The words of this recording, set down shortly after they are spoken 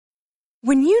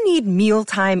When you need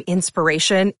mealtime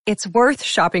inspiration, it's worth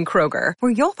shopping Kroger,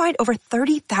 where you'll find over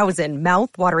 30,000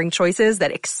 mouth-watering choices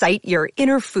that excite your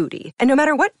inner foodie. And no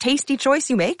matter what tasty choice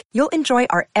you make, you'll enjoy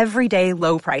our everyday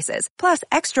low prices, plus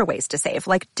extra ways to save,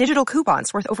 like digital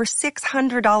coupons worth over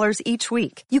 $600 each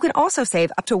week. You can also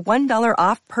save up to $1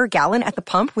 off per gallon at the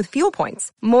pump with fuel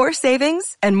points. More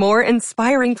savings and more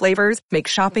inspiring flavors make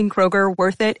shopping Kroger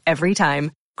worth it every time.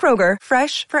 Kroger,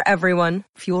 fresh for everyone.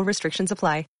 Fuel restrictions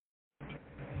apply.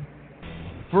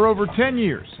 For over 10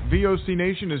 years, VOC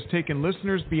Nation has taken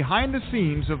listeners behind the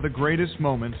scenes of the greatest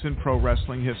moments in pro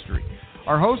wrestling history.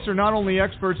 Our hosts are not only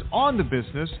experts on the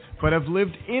business, but have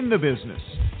lived in the business.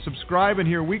 Subscribe and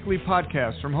hear weekly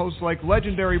podcasts from hosts like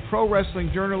legendary pro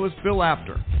wrestling journalist Bill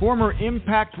Apter, former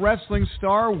Impact Wrestling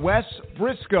star Wes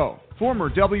Briscoe, former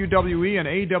WWE and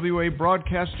AWA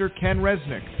broadcaster Ken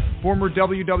Resnick, former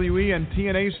WWE and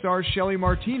TNA star Shelly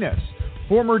Martinez,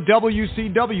 former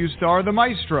WCW star The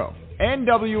Maestro,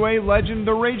 NWA legend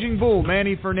The Raging Bull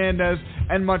Manny Fernandez,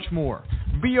 and much more.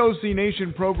 VOC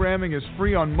Nation programming is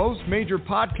free on most major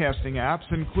podcasting apps,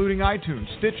 including iTunes,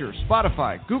 Stitcher,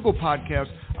 Spotify, Google Podcasts,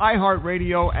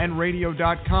 iHeartRadio, and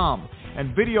Radio.com.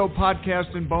 And video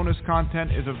podcast and bonus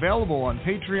content is available on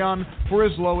Patreon for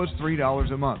as low as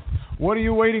 $3 a month. What are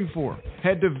you waiting for?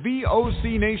 Head to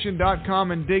VOCNation.com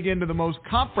and dig into the most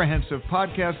comprehensive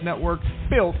podcast network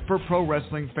built for pro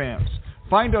wrestling fans.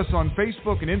 Find us on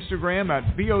Facebook and Instagram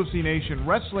at VOC Nation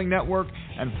Wrestling Network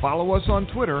and follow us on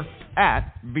Twitter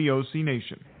at VOC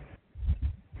Nation.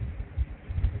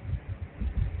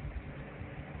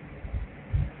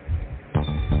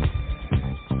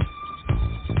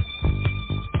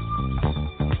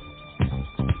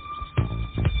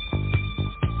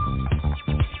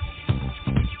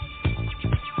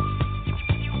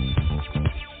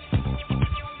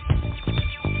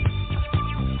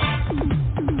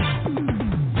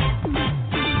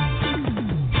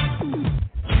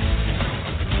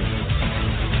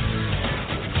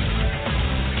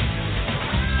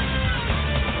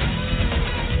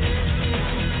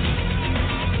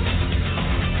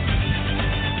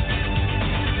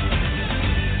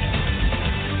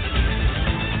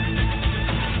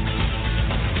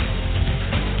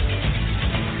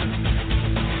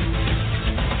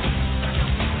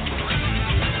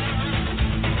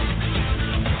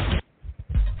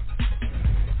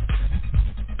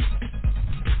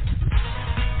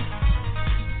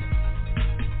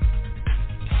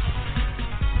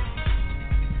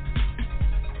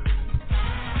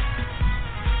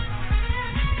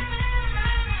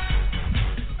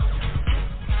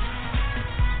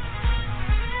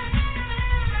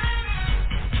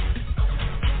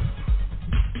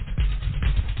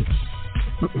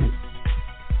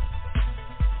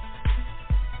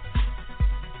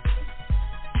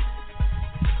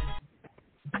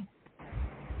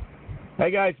 Hey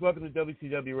guys, welcome to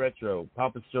WCW Retro.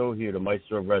 Papa Show here, the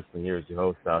Maestro of Wrestling. Here's your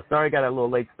host. Sorry I got a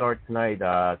little late start tonight,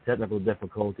 technical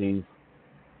difficulties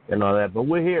and all that, but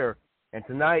we're here. And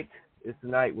tonight is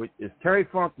Terry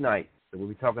Funk night. So we'll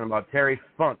be talking about Terry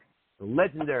Funk, the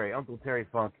legendary Uncle Terry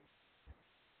Funk,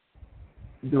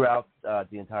 throughout the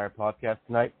entire podcast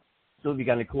tonight. So if you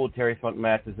got any cool Terry Funk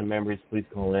matches and memories, please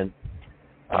call in.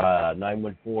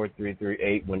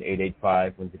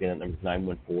 914-338-1885. Once again, that number is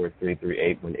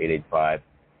 914-338-1885.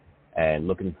 And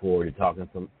looking forward to talking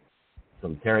some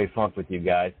Terry Funk with you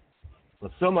guys.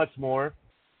 But so much more.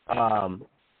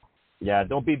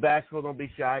 Don't be bashful, don't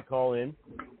be shy. Call in.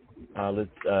 Let's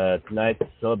tonight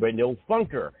celebrate the old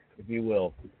Funker, if you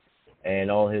will,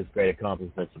 and all his great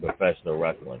accomplishments in professional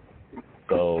wrestling.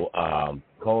 So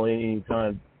call in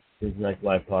anytime. This is a nice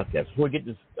live podcast. Before we get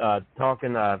to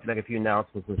talking, make a few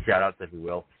announcements and shout-outs, if you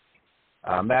will.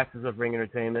 Masters of Ring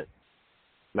Entertainment,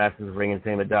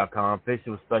 mastersofringentertainment.com.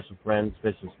 Fishing with Special Friends,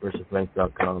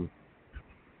 fishingwithspecialfriends.com.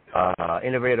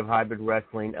 Innovative Hybrid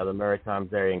Wrestling of the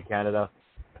Maritimes area in Canada.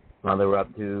 Now we're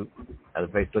up to the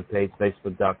Facebook page,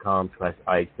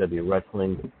 facebook.com/IHW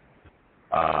Wrestling.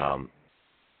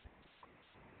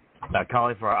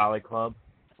 Cauliflower Alley Club.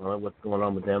 What's going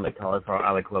on with them at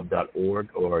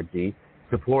caulifloweralleyclub.org.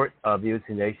 Support VOC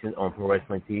Nation on Pro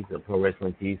Wrestling Tees at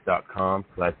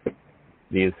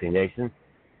prowrestlingtees.com/VOC Nation.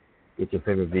 Get your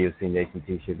favorite VOC Nation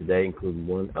t-shirt today, including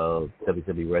one of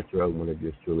WCW Retro, one of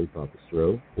yours truly, Papa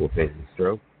Stro, Four Faces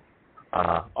Stro.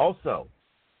 Also,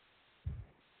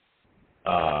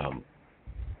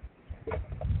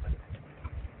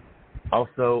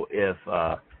 if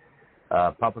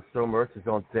Papa Stro merch is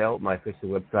on sale at my official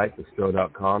website,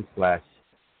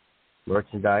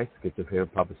 thestro.com/merchandise. Get your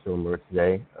favorite Papa Stro merch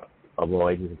today of all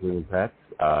ages, including pets,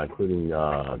 including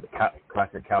the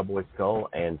classic Cowboy Skull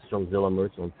and Strozilla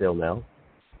merch on sale now.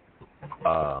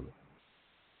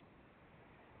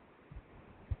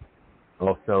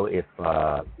 Also, if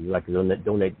you'd like to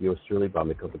donate yours truly, buy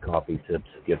me a cup of coffee, tips,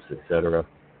 gifts, etc.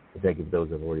 Thank you for those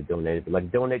who have already donated. If you'd like to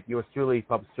donate yours truly,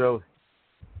 Papa Stro,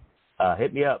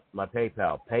 hit me up, my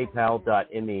PayPal,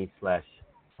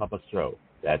 paypal.me/Papa Stro.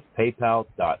 That's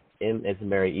paypal.m as in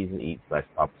Mary, ease and eat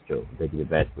 /Papa Stro. Thank you in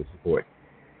advance for support.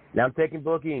 Now I'm taking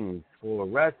bookings for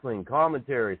wrestling,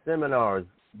 commentary, seminars,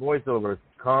 voiceovers,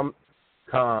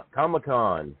 Comic-Con,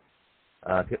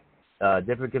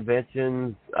 different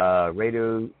conventions,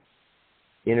 radio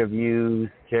interviews,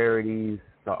 charities,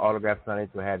 autograph signings,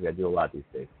 what have you. I do a lot these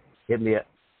days. Hit me up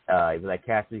if you like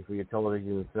casting for your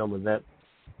television and film event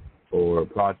or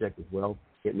project as well.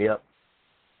 Hit me up.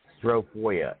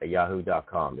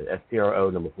 Strofoya@yahoo.com. That's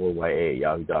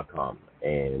STRO4YA@yahoo.com.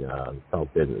 And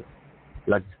talk business. If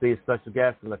you'd like to see a special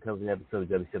guest on the coming episode of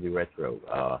WCW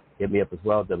Retro, hit me up as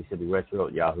well,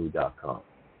 WCWRetro@yahoo.com.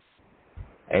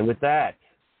 And with that,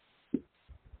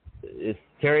 it's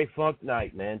Terry Funk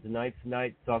night, man. Tonight's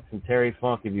night. Talk some Terry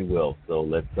Funk, if you will. So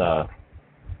let's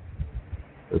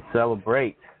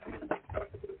celebrate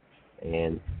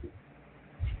and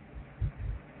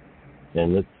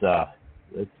let's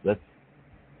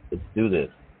do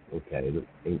this. Okay,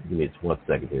 give me just 1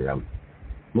 second here. I'm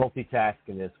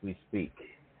multitasking as we speak.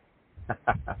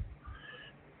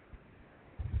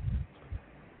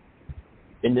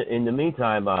 In the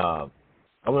meantime, I'm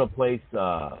gonna place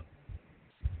the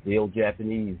old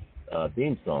Japanese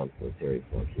theme song for Terry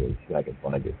Funk here. See if I can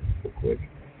find it real quick.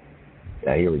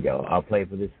 Yeah, here we go. I'll play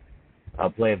for this. I'll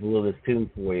play for a little of this tune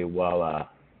for you while I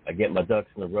get my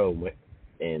ducks in a row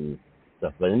and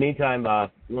stuff. But in the meantime,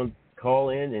 you want to call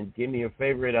in and give me your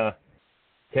favorite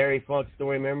Terry Funk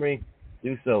story memory?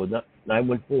 Do so.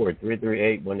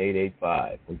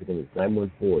 914-338-1885. Once again, it's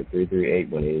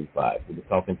 914-338-1885. We're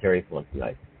talking Terry Funk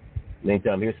tonight. In the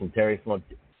meantime, here's some Terry Funk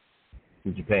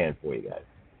from Japan for you guys.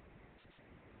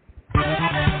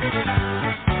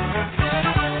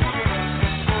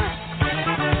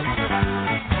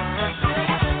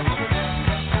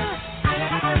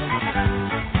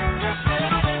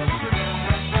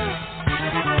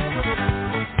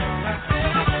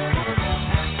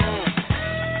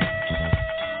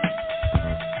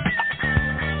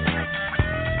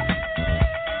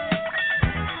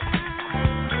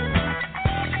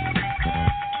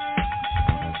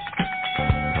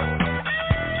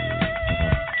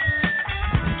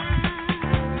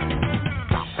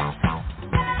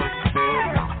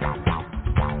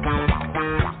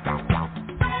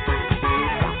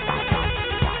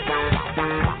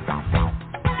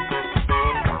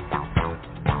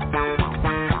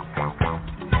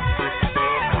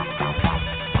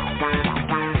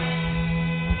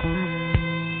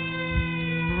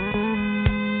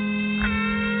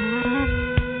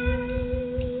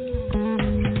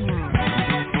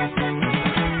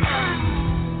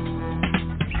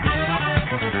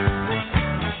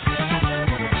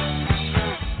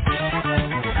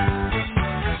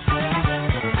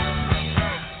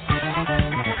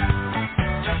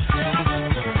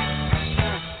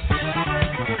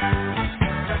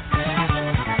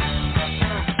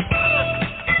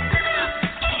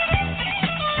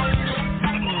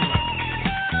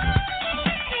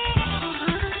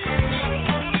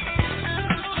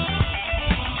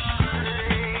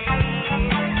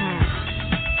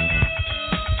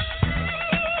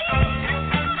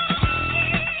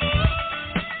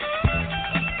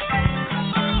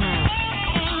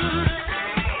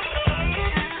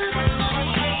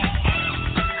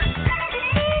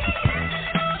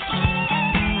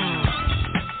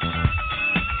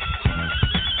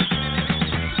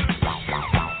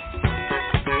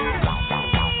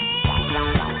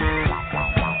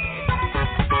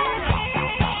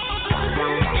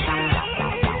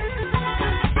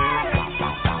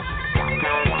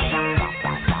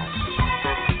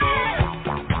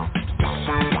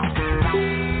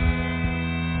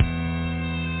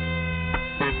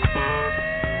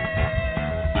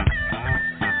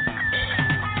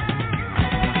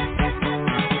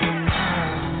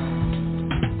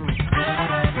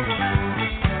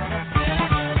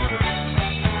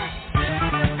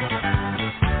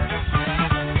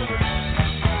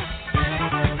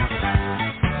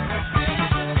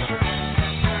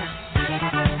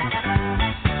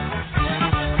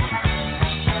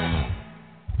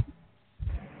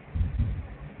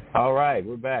 All right,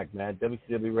 we're back, man.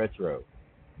 WCW Retro.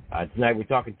 Tonight we're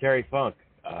talking Terry Funk.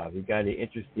 If you've got any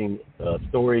interesting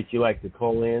stories you'd like to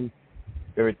call in,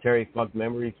 favorite Terry Funk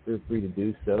memories, feel free to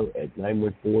do so at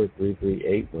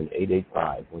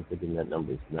 914-338-1885. Once again, that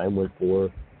number is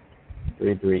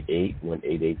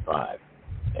 914-338-1885.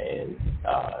 And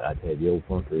I tell you, the old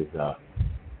Funker is,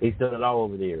 he's done it all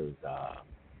over the years.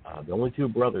 The only two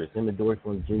brothers, him and Dory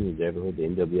Funk Jr., ever hold the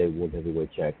NWA World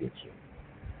Heavyweight Championship.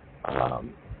 A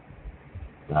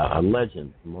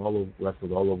legend from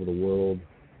wrestled all over the world,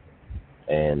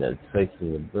 and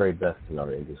facing the very best in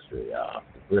our industry. The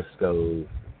Briscoes, the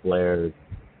Flairs,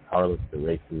 Harlots, the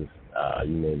Races,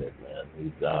 you name it, man.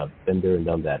 He's been there and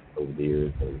done that over the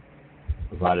years, and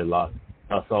provided us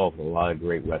all with a lot of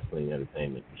great wrestling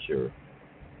entertainment for sure.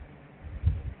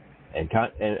 And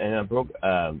I broke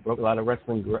a lot of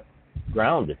wrestling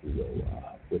ground, if you will,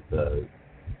 with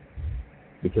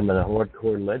becoming a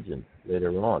hardcore legend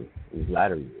later on in his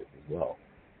latter years as well.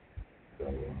 So,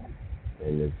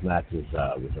 and his matches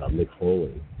with Mick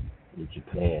Foley in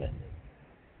Japan,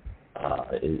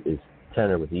 his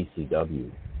tenor with ECW,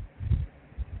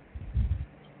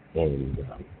 and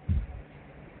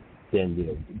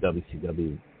then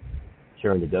WCW,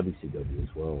 sharing the WCW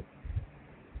as well.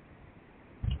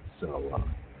 So,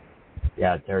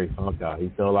 Terry Funk,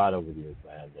 he's done a lot over the years,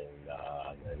 man,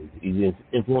 and he's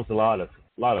influenced a lot of us,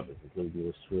 including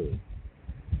yours truly.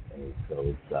 And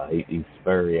so he's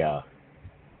very,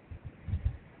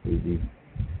 he's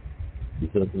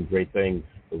done some great things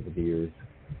over the years,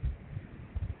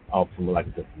 all from, like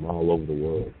I said, from all over the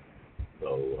world.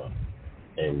 So,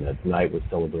 and tonight we're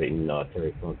celebrating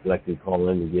Terry Funk. If you'd like to call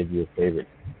in and give you a favorite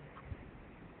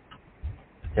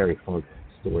Terry Funk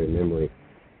story and memory,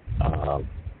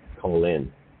 call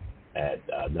in at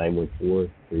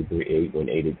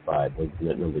 914-338-1885. Once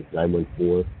that number is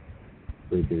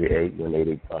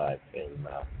 914-338-1885. And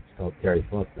talk Terry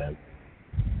Funk, man.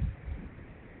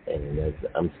 And as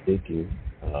I'm speaking,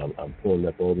 I'm pulling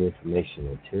up all the information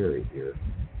on Terry here.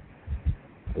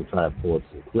 I'm trying to pull up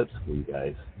some clips for you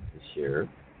guys to share. It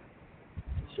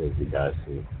shows you guys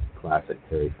some classic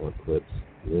Terry Funk clips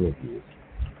and interviews.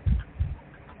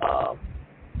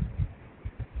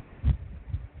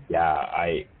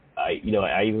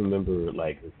 I even remember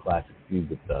like his classic feud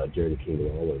with Jerry the King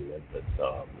Lawler in Memphis.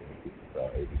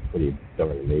 It was pretty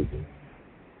darn amazing,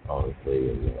 honestly.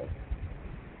 And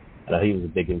he was a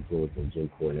big influence on Jim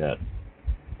Cornette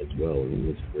as well in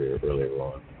his career earlier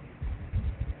on.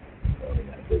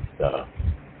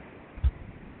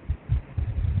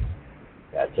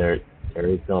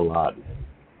 Terry's done a lot, man.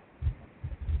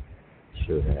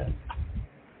 Sure has.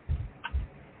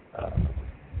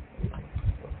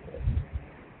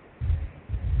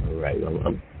 All right,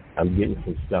 I'm getting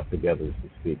some stuff together as we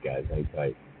speak, guys. Hang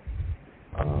tight.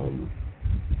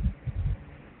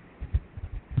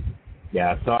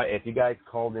 Sorry if you guys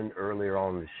called in earlier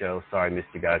on the show. Sorry I missed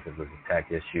you guys. It was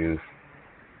tech issues.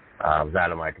 I was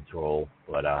out of my control,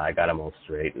 but I got them all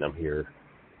straight, and I'm here.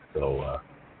 So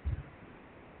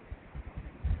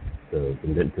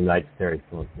tonight's Terry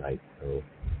Funk night. So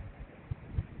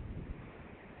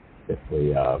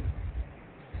definitely, what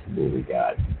we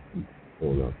got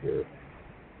pulling up here.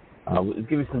 Let's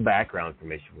give you some background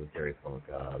information for Terry Funk.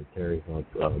 Terry Funk,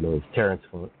 known as Terrence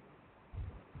Funk,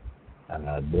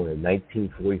 born in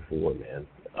 1944, man.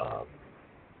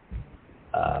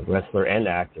 Wrestler and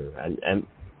actor, and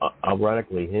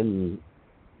ironically, him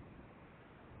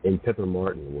and Pepper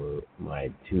Martin were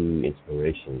my two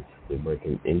inspirations to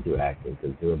breaking into acting,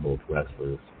 because they were both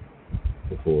wrestlers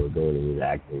before going into the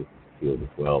acting field as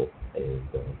well. And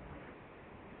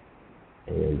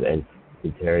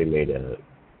Terry made a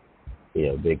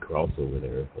big crossover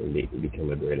there and become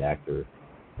a great actor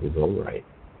in his own right.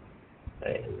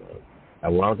 And I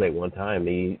was at one time,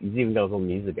 he's even got his own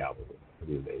music album. It's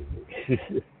pretty amazing.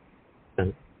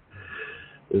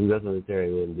 There's nothing that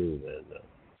Terry wouldn't do, man.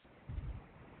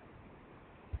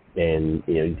 And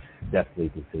he's definitely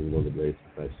considered one of the greatest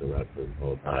professional wrestlers of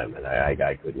all time, and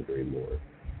I couldn't agree more.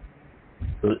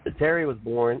 So Terry was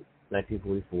born in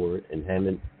 1944 in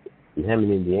Hammond,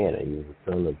 Indiana. He was the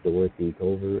son of Dorothy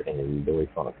Culver and Dory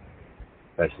Funk,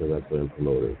 professional wrestler and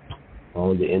promoter.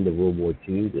 Following the end of World War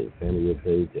II, the family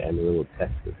relocated to Amarillo,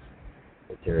 Texas,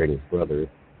 where Terry and his brother,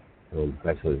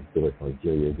 professional Dory Funk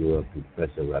Jr., grew up in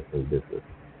professional wrestling business.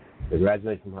 They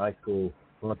graduated from high school.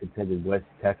 Funk attended West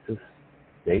Texas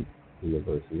State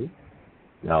University,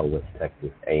 now West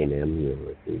Texas A&M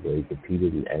University, where he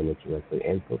competed in amateur wrestling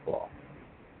and football.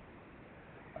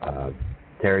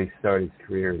 Terry started his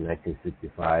career in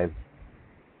 1965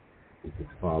 with his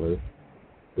father,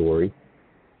 Dory,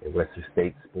 at Western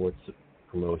State Sports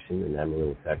Promotion in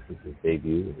Amarillo, Texas. His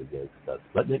debut was against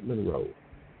Sputnik Monroe.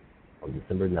 On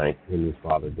December 9th, him and his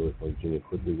father, Dory Funk Jr.,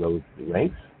 quickly rose to the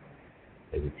ranks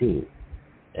as a team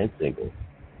and single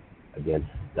against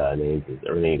names as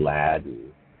Ernie Ladd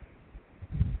and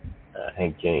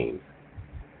Hank James.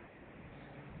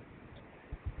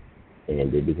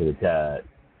 and they became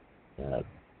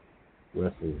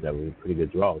wrestlers that were pretty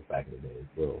good draws back in the day as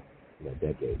well, in that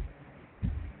decade.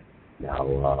 Now,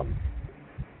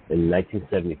 in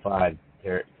 1975,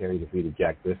 Terry defeated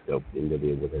Jack Briscoe in the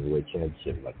NWA Heavyweight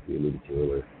Championship, like we alluded to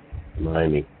earlier, in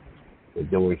Miami. But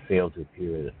Dory failed to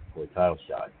appear for a title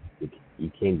shot. He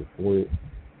came to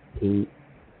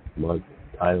 14-month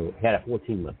title. He had a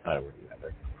 14-month title reign,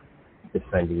 rather,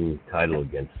 defending title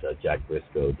against Jack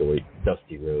Briscoe,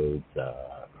 Dusty Rhodes,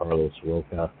 Carlos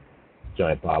Roca,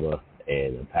 Giant Baba,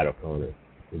 and Pat O'Connor.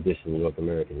 In addition to North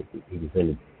America, he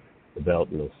defended the belt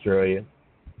in Australia,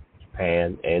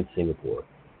 Japan, and Singapore.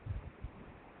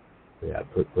 Yeah,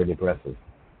 pretty impressive,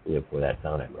 for that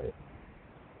time, right?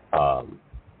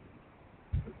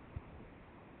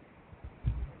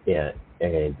 Yeah,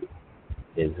 and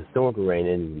his historical reign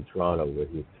ended in Toronto, where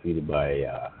he was defeated by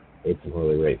Ace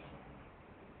Harley Race.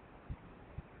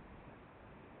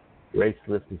 Race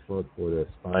lifted his foot for the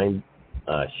spine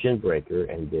shin breaker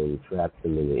and then trapped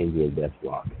him in the Indian death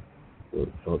block. So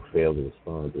Funk failed to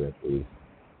respond to the referees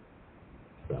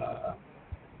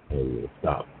and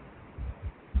stopped.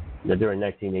 Now, during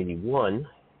 1981,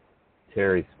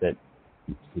 Terry spent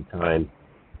some time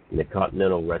in the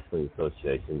Continental Wrestling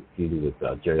Association feuding with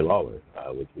Jerry Lawler,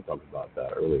 which we talked about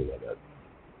earlier, that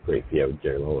great feud with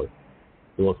Jerry Lawler.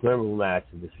 The most memorable match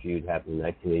of this feud happened in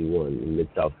 1981 in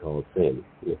Mid-South Coliseum,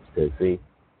 Tennessee.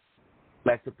 The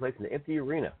match took place in an empty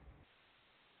arena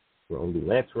where only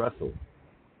Lance Russell,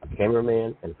 a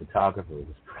cameraman, and a photographer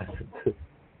was present.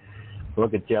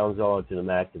 Funk had challenged Lawler to the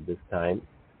match at this time.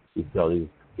 He felt he was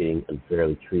getting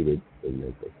unfairly treated in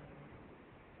Memphis.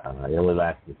 It only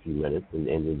lasted a few minutes and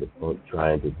ended with Funk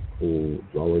trying to pull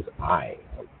Lawler's eye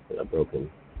out with a broken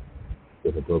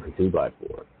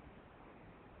 2x4.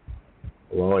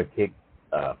 Lawler kicked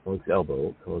Funk's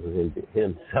elbow, causing him to hit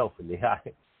himself in the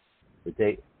eye.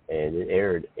 And it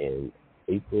aired in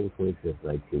April 25th,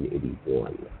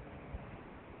 1981.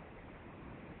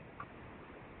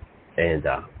 And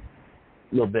a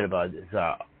little bit about this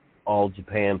All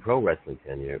Japan Pro Wrestling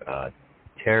tenure.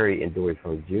 Terry and Dory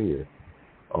Funk Jr.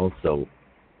 also,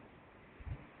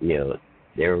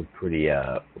 they were pretty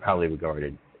highly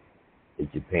regarded in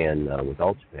Japan with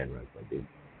All Japan Wrestling.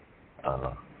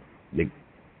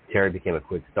 Terry became a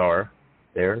quick star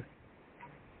there,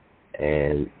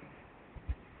 and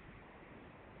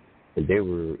they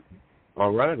were,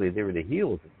 ironically, they were the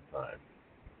heels at the time.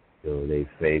 So they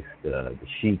faced the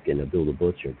Sheik and Abdul the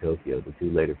Butcher in Tokyo. The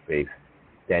two later faced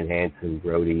Stan Hansen,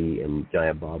 Brody, and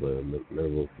Giant Baba in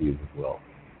memorable feuds as well.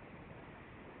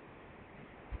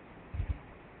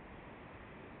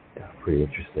 Yeah, pretty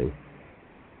interesting.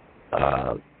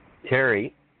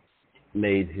 Terry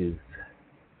made his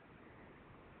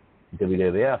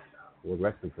WWF, World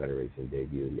Wrestling Federation,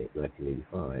 debut in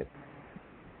 1985,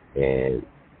 and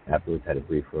afterwards had a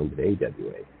brief run with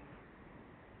AWA.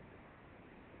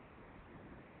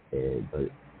 But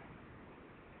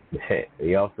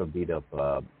he also beat up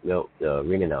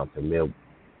ring announcer Mel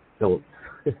Phillips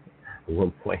at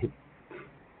one point.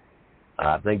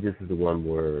 I think this is the one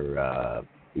where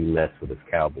he messed with his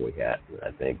cowboy hat.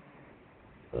 I think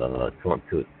Trump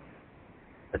took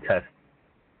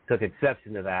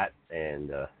exception to that,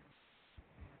 and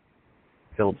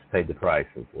Phillips paid the price,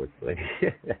 unfortunately.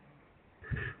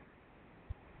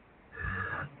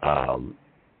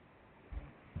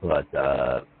 But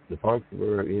the Funks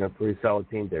were, a pretty solid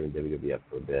team there in WWF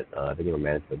for a bit. I think they were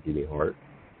managed by Jimmy Hart,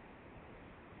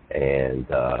 and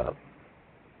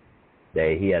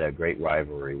he had a great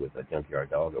rivalry with Junkyard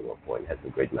Dog at one point, and had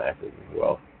some great matches as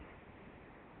well.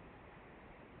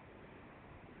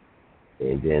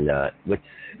 And then, which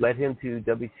led him to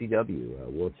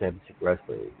WCW, World Championship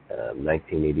Wrestling,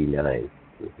 1989,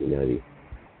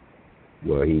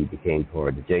 where he became part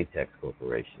of the JTEX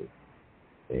Corporation.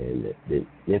 And the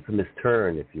infamous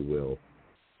turn, if you will,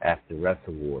 after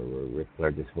Wrestle War, where Ric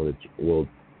Flair just won the World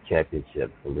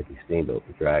Championship from Ricky Steamboat,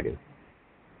 the Dragon.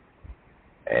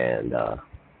 And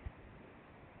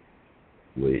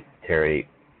Terry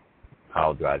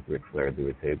pile drives Ric Flair through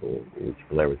a table, which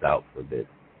Flair was out for a bit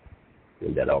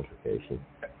in that altercation.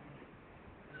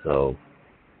 So,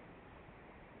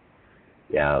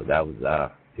 yeah, that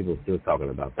was, people are still talking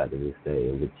about that to this day,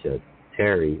 in which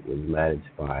Terry was managed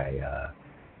by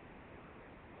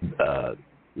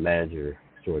manager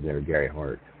extraordinary Gary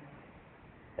Hart,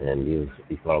 and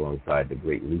he fought alongside the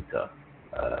great Lita,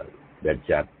 that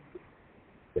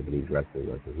Japanese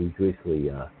wrestler. He's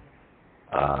recently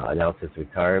announced his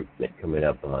retirement coming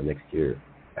up next year,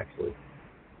 actually.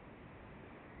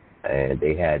 And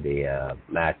they had a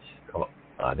match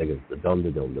I think it's the Dome,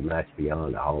 the match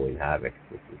beyond the Halloween Havoc,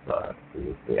 which is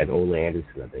and Ole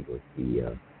Anderson, I think, was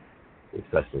the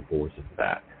special forces for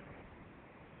that.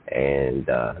 And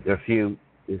there are a few.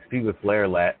 This feud with Flair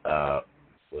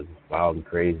was wild and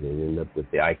crazy, and ended up with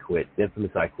the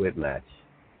infamous I Quit match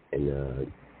in the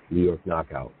New York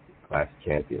Knockout Clash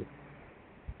Champions.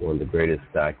 One of the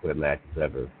greatest I Quit matches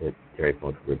ever. Terry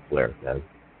Funk with Flair. Man.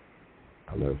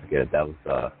 I'll never forget it. That was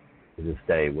to this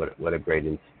day what a great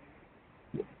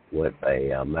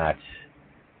match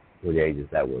for the ages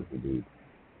that was indeed.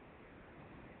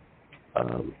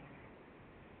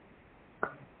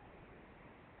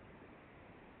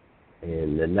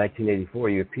 And in 1984,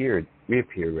 he reappeared in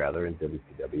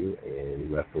WCW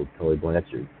and wrestled Tully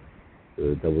Blanchard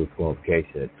for double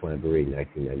disqualification at Slamboree in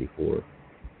 1994.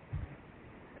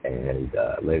 And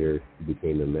later he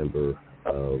became a member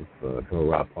of Colonel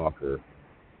Rob Parker,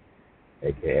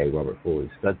 a.k.a. Robert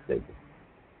Fuller's stud stable,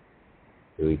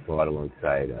 who he fought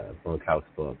alongside Bunkhouse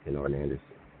Buck and Arn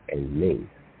Anderson and Ming.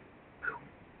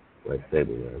 What a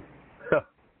stable, man.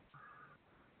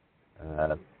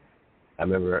 I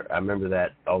remember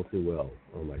that all too well.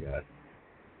 Oh my God.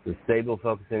 The stable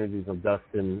focused energies on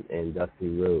Dustin and Dusty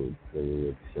Rhodes, in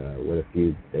which what a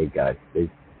feud those guys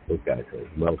are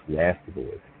most nasty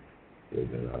boys.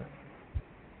 Believe it or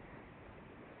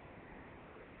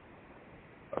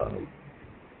not.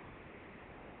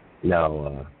 Now,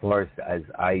 as far as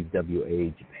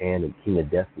IWA Japan and King of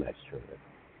Deathmatch tournament,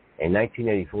 in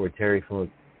 1984, Terry Funk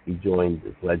joined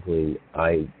the fledgling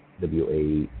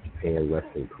IWA Japan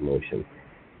wrestling promotion.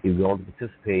 He was going to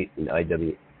participate in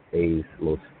IWA's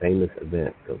most famous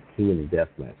event, the King of the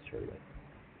Deathmatch tournament,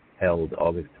 held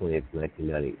August 20th,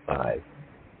 1995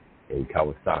 in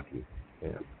Kawasaki,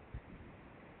 Japan.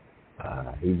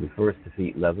 He was the first to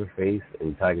defeat Leatherface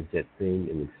and Tiger Jet Singh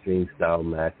in extreme style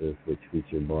matches which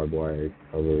featured barbed wire,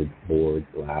 covered boards,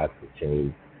 glass, and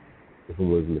chains. This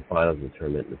one was in the finals of the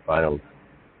tournament. In the finals,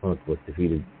 Punk was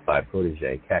defeated by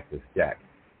protege Cactus Jack,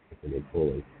 Nick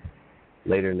Foley,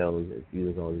 later known as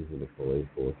Unitologies of the Foley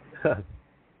Force.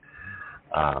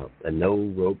 A no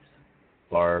ropes,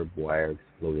 barbed wire,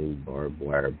 exploding barbed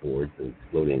wire boards, and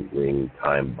exploding ring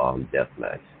time bomb death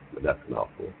match. But that's a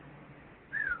mouthful.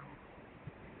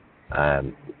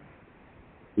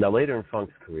 Now, later in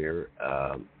Funk's career,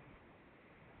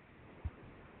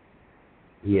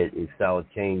 his style had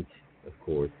changed, of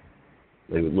course,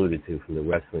 like we alluded to, from the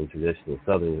traditional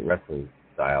Southern wrestling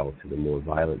style to the more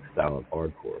violent style of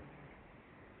hardcore.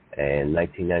 And in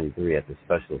 1993, after a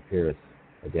special appearance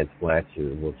against Blanchard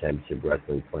in World Championship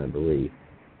Wrestling Slamboree,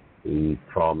 he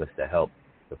promised to help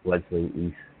the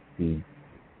fledgling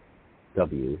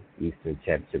ECW, Eastern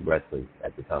Championship Wrestling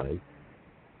at the time,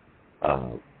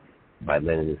 by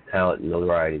lending his talent and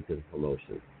notoriety to the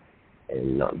promotion.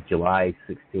 And on July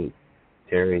 16th,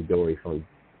 Terry and Dory Funk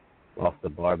lost the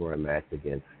barbed wire match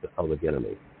against the Public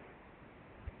Enemy.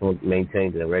 Funk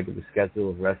maintained a regular schedule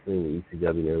of wrestling in the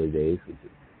ECW in the early days, which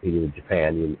competed with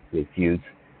Japan. He had feuds,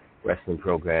 wrestling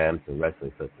programs, and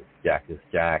wrestling such as Jack is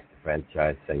Jack, the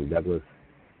franchise St. Douglas,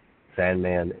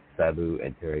 Sandman, Sabu,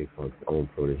 and Terry Funk's own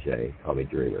protege, Tommy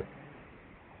Dreamer.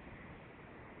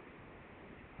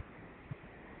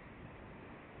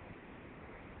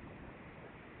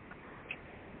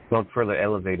 Funk further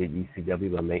elevated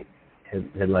ECW by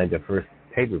headlined their first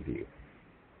pay-per-view,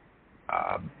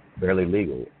 Barely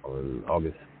Legal, on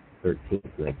August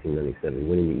 13th, 1997,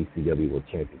 winning the ECW World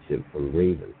Championship from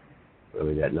Raven.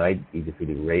 Early that night, he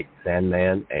defeated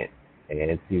Sandman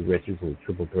and Steve Richards in a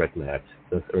triple threat match,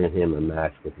 thus earning him a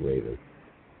match with Raven.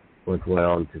 Funk went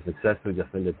on to successfully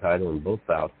defend the title in both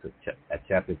bouts at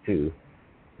Chapter 2,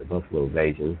 the Buffalo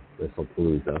Invasion,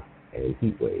 WrestlePalooza, and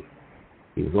Heatwave.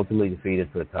 He was ultimately defeated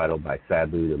for the title by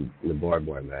Sabu in the barbed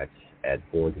wire match at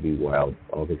Born to Be Wild,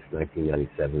 August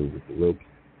 1997, with the ropes.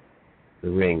 The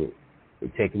ring were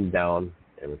taken down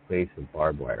and replaced with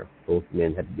barbed wire. Both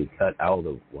men had to be cut out of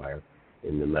the wire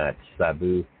in the match.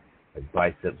 Sabu had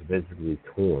biceps visibly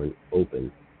torn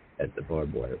open at the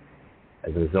barbed wire.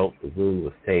 As a result, the wound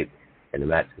was taped and the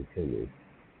match continued.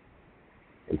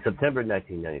 In September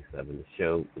 1997, the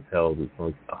show was held in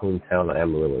Funk's hometown of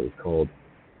Amarillo. It was called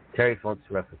Terry Funk's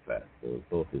WrestleFest. It was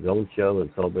both his own show and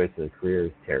celebration of the career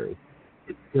of Terry,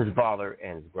 his father,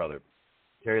 and his brother.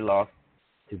 Terry lost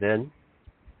to then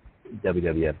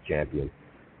WWF champion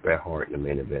Bret Hart in the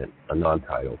main event, a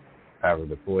non-title. However,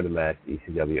 before the match,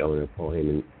 ECW owner Paul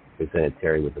Heyman presented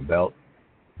Terry with a belt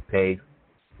paid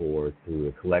for through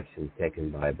a collection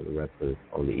taken by the wrestlers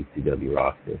on the ECW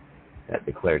roster that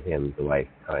declared him the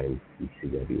lifetime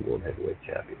ECW World Heavyweight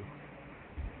Champion.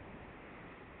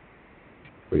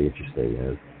 Pretty interesting,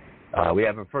 man. We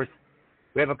have our first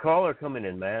We have a caller coming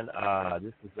in, man.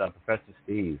 This is Professor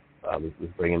Steve.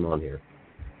 Let's bring him on here.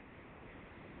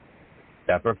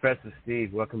 Professor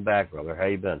Steve, welcome back, brother. How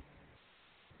you been?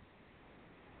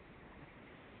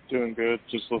 Doing good.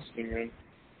 Just listening in.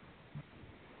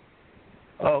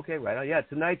 Oh, okay, right. Yeah,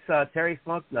 tonight's Terry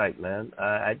Funk night, man.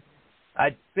 I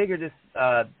figured this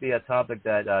be a topic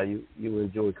that you would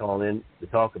enjoy calling in to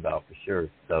talk about for sure.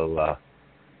 So,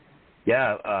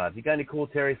 if you got any cool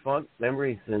Terry Funk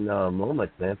memories and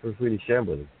moments, man, feel free to share them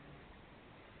with us.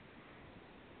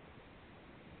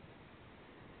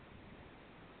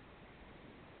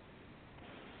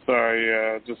 Sorry,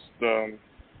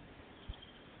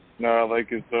 I like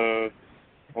his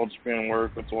All Japan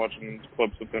work. I was watching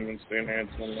clips with him and Stan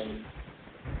Hansen, and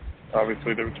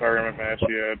obviously the retirement match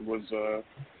he had was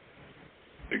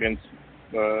against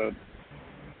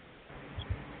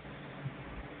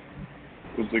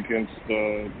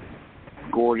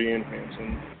Gordy and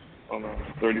Hansen on the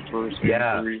 31st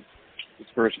 '83. His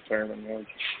first retirement match.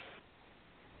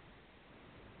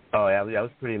 Oh yeah, that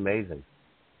was pretty amazing.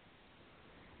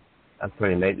 That's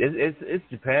pretty amazing. His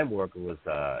Japan work was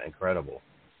incredible.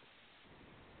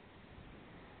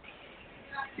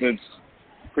 It's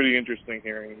pretty interesting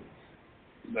hearing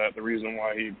that the reason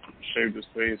why he shaved his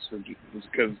face was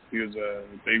because he was a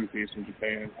babyface in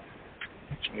Japan.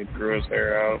 And he grew his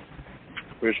hair out,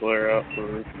 facial hair out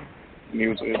when he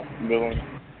was a villain.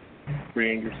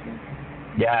 Pretty interesting.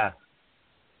 Yeah.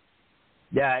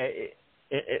 Yeah.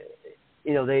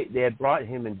 They had brought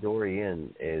him and Dory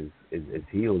in as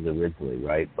heels originally,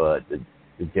 right? But the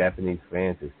Japanese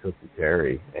fans just took to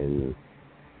Terry, and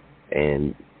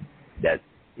that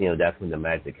that's when the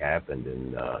magic happened.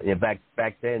 And back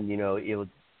then, it was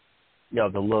your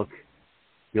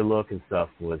look and stuff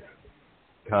was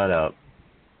kind of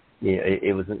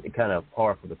it was kind of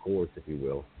par for the course, if you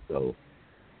will. So,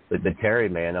 but Terry,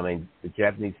 man, I mean, the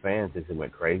Japanese fans just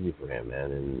went crazy for him,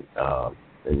 man,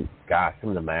 and gosh, some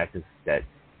of the matches that,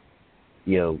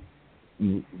 you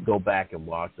go back and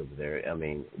watch over there. I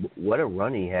mean, what a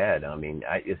run he had. I mean,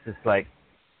 it's just like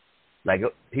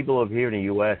people over here in the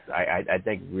U.S., I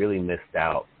think really missed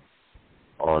out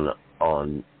on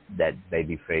that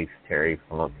babyface Terry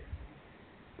Funk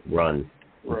run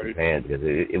in Japan, because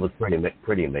it was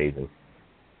pretty amazing.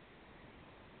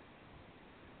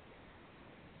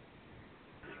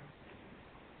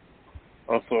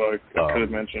 Also, I could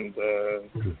have mentioned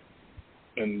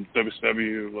in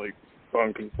WCW, like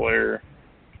Funk and Flair.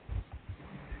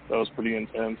 That was pretty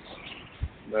intense.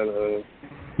 That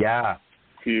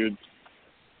feud.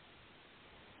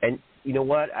 And you know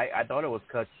what? I thought it was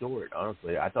cut short.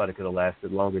 Honestly, I thought it could have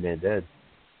lasted longer than it did.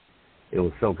 It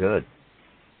was so good,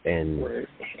 and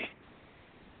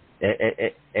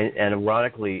and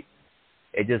ironically,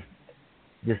 it just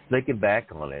thinking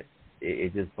back on it,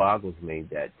 it just boggles me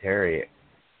that Terry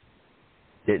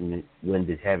didn't win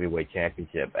this heavyweight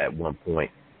championship at one point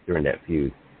during that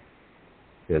feud.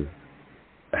 Because,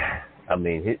 I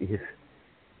mean,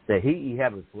 the heat he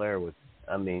had with Flair was,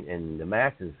 I mean, and the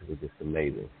matches were just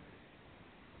amazing.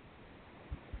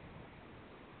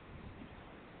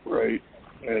 Right.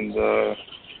 And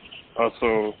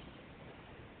also,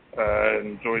 I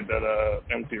enjoyed that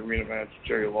empty arena match,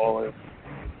 Jerry Lawler,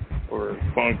 where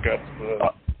Funk got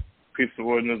the piece of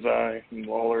wood in his eye, and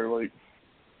Lawler,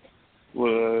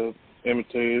 would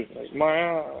imitate it, my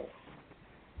eye.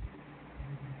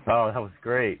 Oh, that was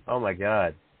great. Oh, my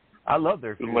God. I love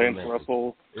their feud. Lance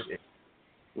Russell.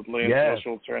 With Lance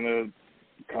Russell trying to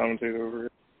commentate over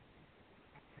it.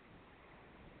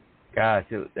 Gosh,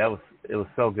 it was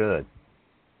so good.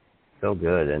 So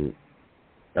good. And,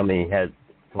 I mean, he had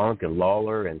Funk and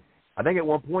Lawler, and I think at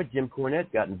one point Jim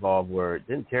Cornette got involved where,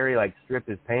 didn't Terry, strip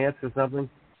his pants or something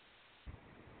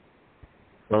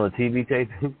on the TV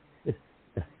taping?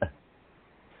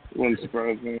 Wouldn't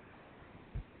surprise me.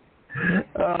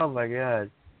 Oh, my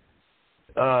God.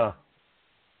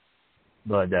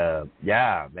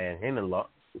 Man, him and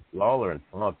Lawler and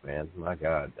Funk, man, my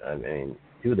God. I mean,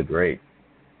 two of the greats.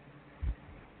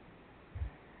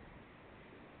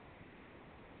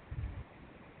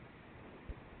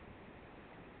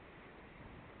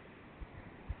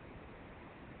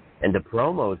 And the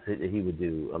promos he would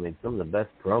do, I mean, some of the best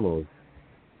promos,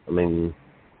 I mean,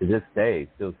 to this day,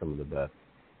 still some of the best.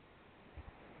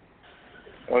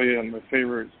 Oh, yeah, my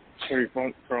favorite Terry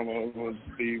Funk promo was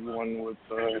the one with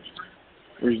where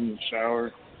he's in the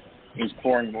shower. He's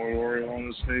pouring more oil on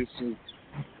his face. He's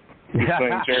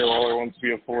saying Jerry Lawler wants to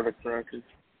be a Florida cracker.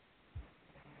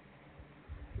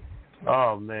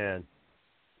 Oh, man.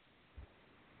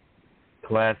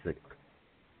 Classic.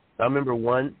 I remember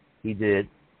one he did.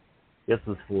 This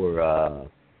was for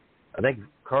I think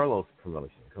Carlos Colon,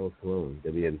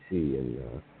 WWC, and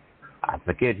I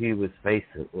forget who he was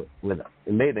facing with.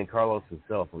 It may have been Carlos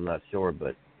himself. I'm not sure,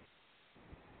 but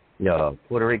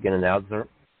Puerto Rican announcer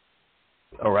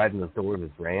arrived in the door of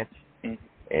his ranch,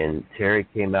 and Terry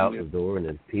came out the door in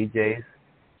his PJs.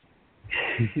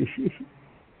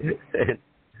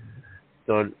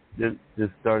 So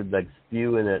just started like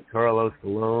spewing at Carlos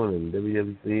Colon and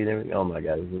WWC and everything. Oh my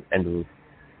God! And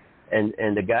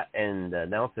the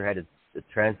announcer had to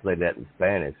translate that in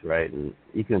Spanish, right? And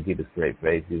he couldn't keep a straight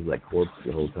face. He was like corpse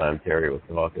the whole time Terry was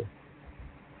talking.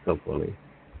 So funny.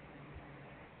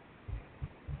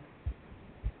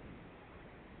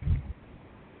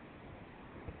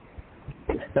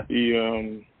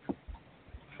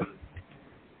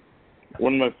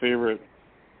 One of my favorite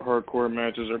hardcore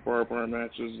matches or barbed wire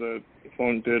matches that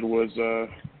Funk did was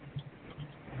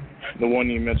the one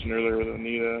you mentioned earlier with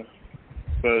Anita,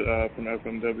 but from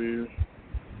FMW.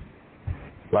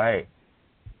 Right.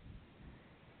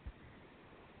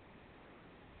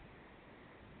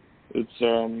 It's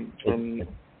from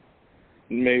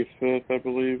May 5th, I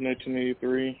believe,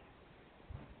 1983.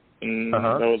 And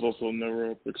that was also a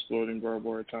no-rope exploding barbed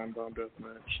wire time bomb death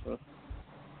match. So.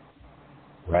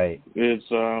 Right.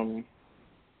 It's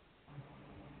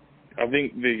I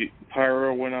think the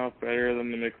Pyro went off better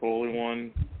than the Mick Foley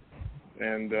one,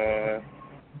 and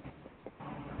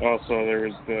also there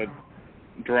was the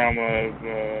drama of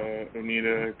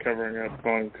Anita covering up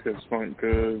Funk because Funk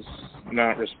was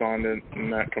not responding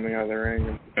and not coming out of the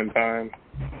ring in time.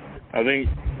 I think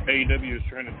AEW was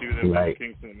trying to do that with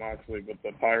Kingston and Moxley, but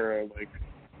the Pyro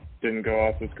didn't go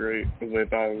off as great as they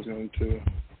thought it was going to.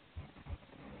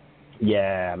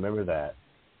 Yeah, I remember that.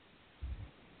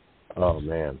 Oh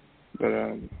man.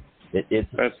 But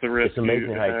that's the risk. It's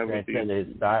amazing how he transcended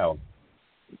his style.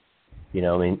 You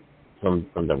know, I mean, from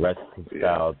the wrestling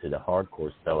style to the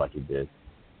hardcore style like he did.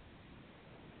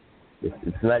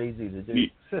 It's not easy to do.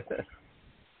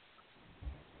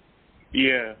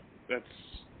 Yeah, that's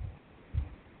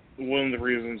one of the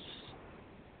reasons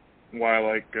why I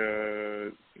like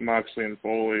Moxley and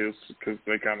Foley is because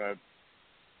they kind of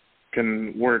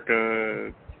can work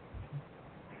a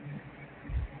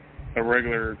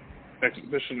regular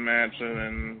exhibition match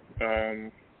and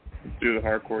then do the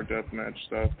hardcore deathmatch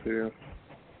stuff too.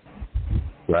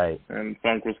 Right. And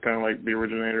Funk was kind of like the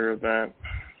originator of that.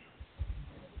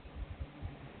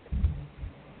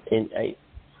 And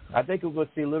I think we'll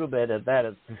see a little bit of that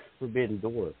at Forbidden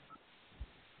Door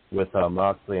with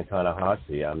Moxley and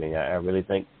Tanahashi. I mean, I really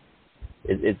think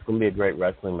it's going to be a great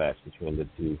wrestling match between the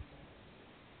two.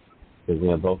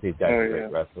 Because, both these guys are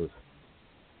great wrestlers.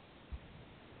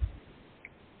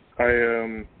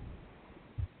 I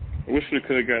wish we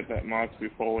could have got that Moxley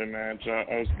Foley match.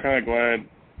 I was kind of glad,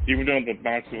 even though the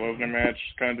Moxley Lesnar match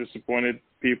kind of disappointed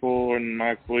people, and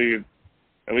Moxley,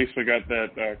 at least we got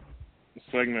that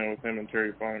segment with him and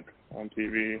Terry Funk on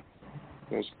TV.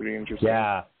 That was pretty interesting.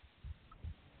 Yeah.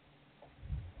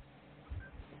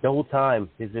 The whole time,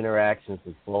 his interactions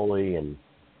with Foley and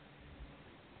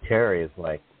Terry is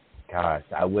like, gosh,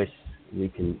 I wish we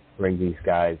can bring these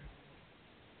guys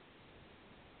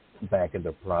back in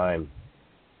their prime.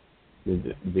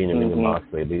 Being in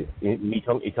Moxley, you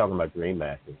talking about dream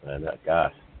matches, man.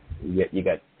 Gosh, you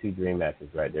got two dream matches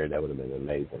right there. That would have been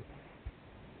amazing.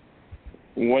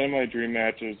 One of my dream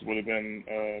matches would have been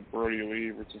Brody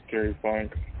Lee versus Terry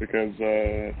Funk because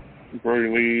Brody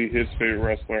Lee, his favorite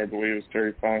wrestler, I believe, is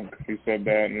Terry Funk. He said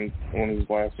that in one of his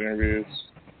last interviews.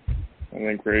 I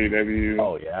think for AEW.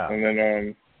 Oh yeah. And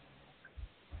then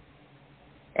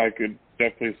I could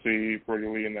definitely see Brody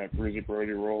Lee in that Bruiser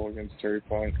Brody role against Terry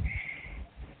Funk.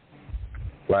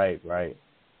 Right.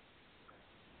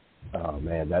 Oh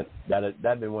man,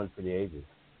 that'd been one for the ages.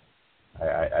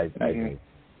 I think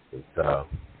it's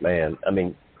man. I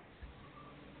mean,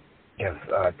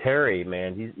 Terry,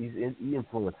 man, he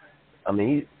influenced. I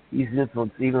mean, he's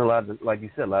influenced even a lot of, like you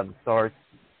said, a lot of the stars.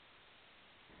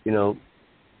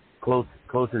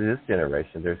 Closer to this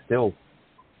generation, they're still,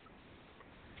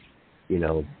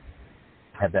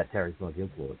 have that Terry Funk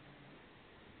influence.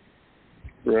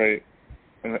 Right.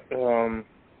 And,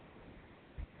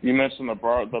 you mentioned the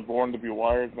Born to Be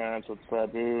Wired match with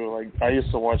Sabu. Like, I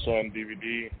used to watch that on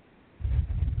DVD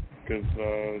because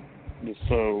it's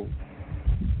so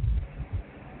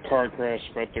car crash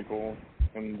spectacle.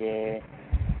 And,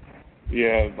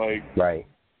 Right.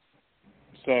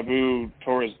 Sabu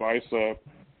tore his bicep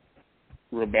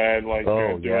real bad,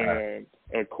 doing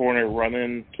a corner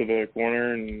run-in to the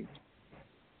corner, and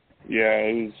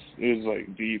it was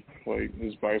like deep. Like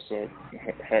his bicep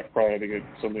probably had to get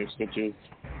so many stitches.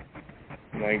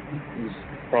 Like he's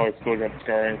probably still got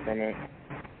scarring from it.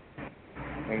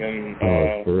 And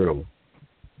then brutal.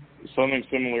 something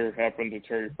similar happened to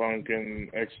Terry Funk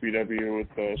and XPW with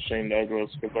Shane Douglas,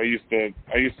 because I used to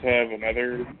have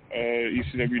another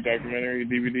ECW documentary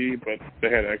DVD, but they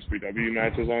had XPW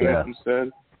matches on it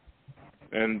instead.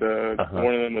 And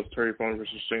one of them was Terry Funk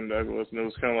versus Shane Douglas, and it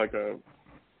was kind of like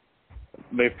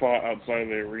they fought outside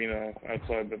the arena,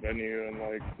 outside the venue, and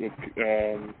like with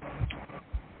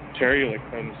Terry like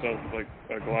cut himself with, like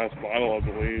a glass bottle, I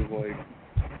believe. Like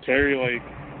Terry, like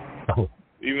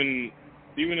even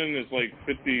in his like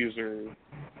 50s or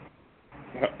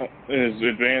in his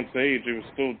advanced age, he was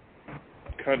still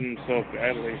cutting himself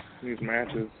badly in these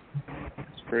matches.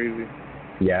 It's crazy.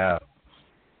 Yeah.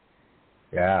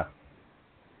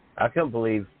 I couldn't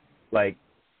believe, like,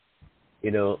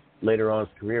 later on in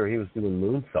his career, he was doing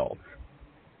moonsaults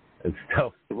and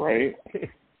stuff. Right. It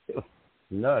was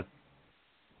nuts.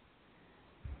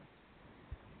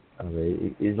 I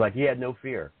mean, it's like he had no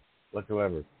fear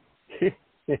whatsoever.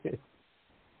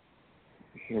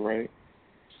 You're right.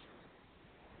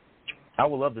 I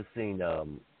would love to see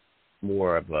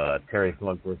more of Terry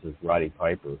Funk versus Roddy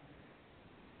Piper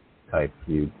type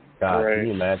feud. God, right. Can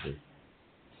you imagine?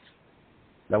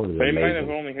 That would have been They amazing.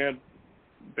 might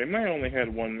have only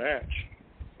had one match,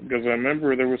 because I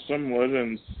remember there was some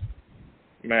Legends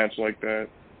match like that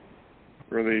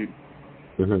where they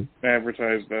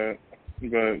advertised that.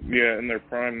 But yeah, in their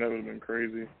prime, that would have been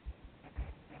crazy.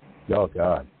 Oh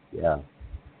God, yeah.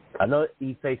 I know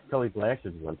he faced Tully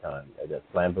Blanchard one time at that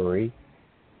Slamboree.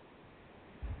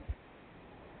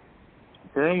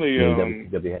 Apparently,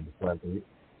 WWE had the Slamboree,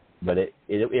 but it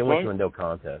went to a no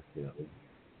contest.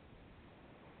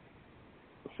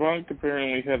 Funk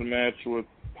apparently had a match with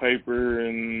Piper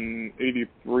in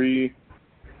 '83,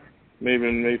 maybe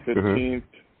on May 15th,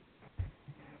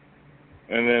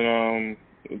 and then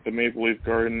at the Maple Leaf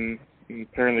Garden,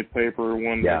 apparently Piper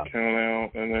won the count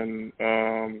out, and then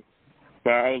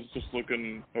but I was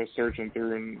searching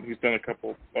through, and he's done a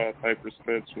couple Piper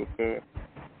spits with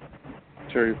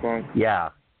Terry Funk. Yeah.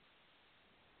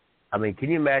 I mean,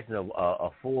 can you imagine a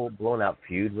full blown out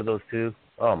feud with those two?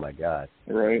 Oh my God.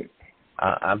 Right.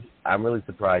 I'm really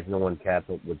surprised no one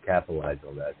would capitalize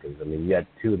on that, because I mean, you had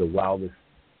two of the wildest,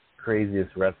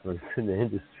 craziest wrestlers in the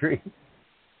industry.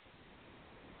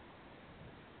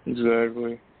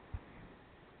 Exactly.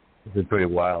 This is pretty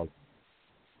wild.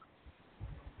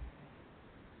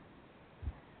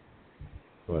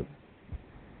 But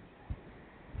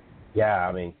yeah,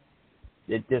 I mean,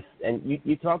 it just, and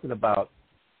you talking about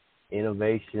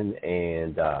innovation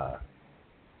and a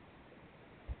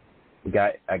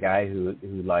guy who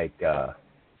like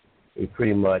he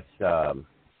pretty much the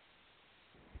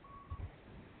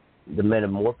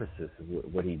metamorphosis of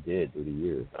what he did through the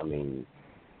years. I mean,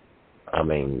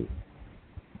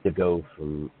 to go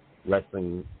from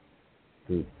wrestling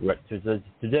to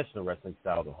traditional wrestling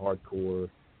style to hardcore,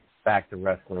 back to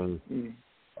wrestling.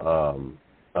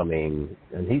 I mean,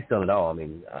 and he's done it all. I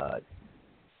mean,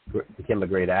 became a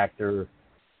great actor.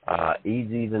 He's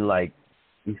even like,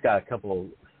 he's got a couple of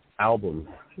albums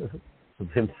of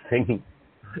him singing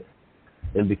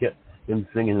and him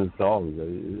singing his songs.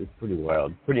 It's pretty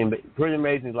wild. Pretty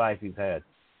amazing life he's had.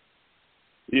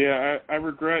 Yeah, I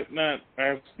regret not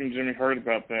asking Jimmy Hart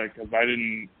about that, because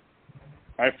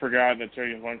I forgot that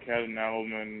Terry Funk had an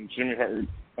album, and Jimmy Hart,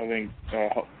 I think,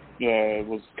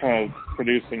 was kind of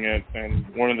producing it, and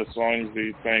one of the songs that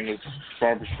he sang was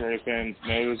Barbra Streisand's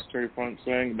Nose, Terry Funk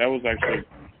sang. That was actually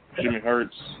Jimmy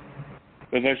Hart's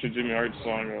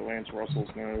song, Lance Russell's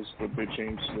Nose, but they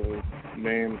changed the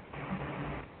name.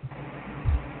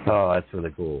 Oh, that's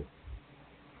really cool.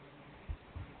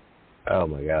 Oh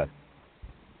my God.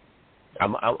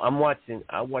 I'm watching.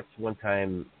 I watched one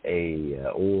time a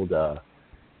old a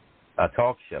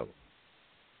talk show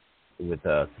with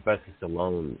Sylvester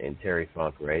Stallone and Terry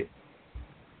Funk, right?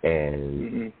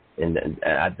 And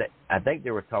I think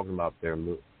they were talking about their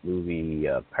movie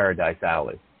Paradise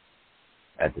Alley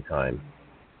at the time,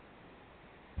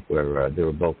 where they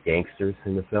were both gangsters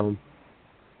in the film,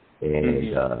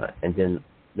 and then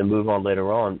the move on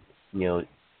later on,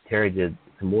 Terry did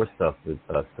some more stuff with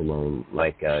Stallone.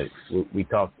 Like we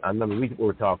talked. I remember we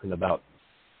were talking about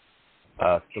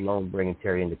Stallone bringing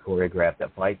Terry in to choreograph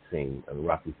that fight scene of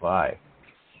Rocky V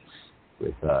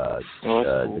with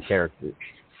the characters.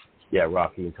 Yeah,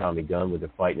 Rocky and Tommy Gunn, with the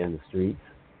fighting in the streets.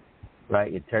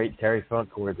 Right, and Terry Funk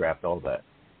choreographed all that,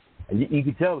 and you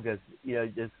could tell because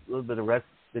just a little bit of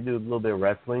They do a little bit of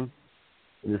wrestling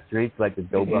in the streets, like the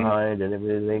go behind and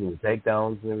everything, and the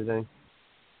takedowns and everything.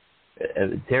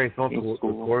 And Terry Funk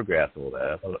choreographed all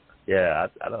that. I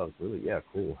thought it was really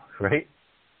cool, right?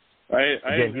 I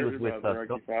heard about the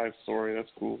Rocky V story.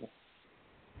 That's cool.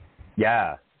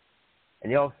 Yeah.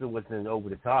 And he also was in Over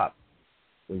the Top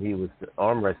when he was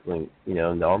arm wrestling, in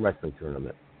the arm wrestling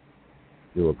tournament.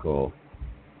 You recall.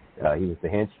 He was the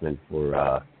henchman for,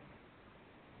 I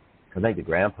think, the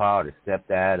grandpa or the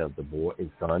stepdad of his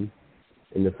son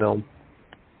in the film.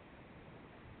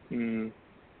 Mm.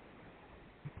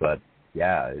 But,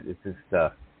 yeah, it's just,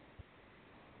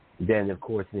 then, of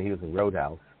course, he was in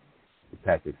Roadhouse with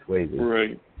Patrick Swayze.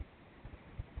 Right.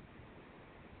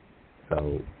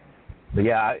 So, but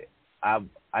yeah, I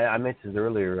mentioned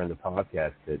earlier in the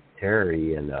podcast that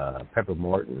Terry and Pepper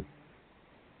Martin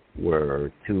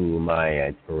were two of my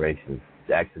inspirations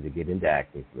to get into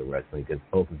acting for the wrestling, because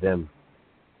both of them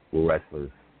were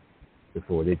wrestlers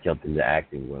before they jumped into the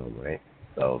acting realm, right?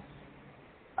 So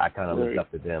I kind of looked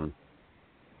up to them,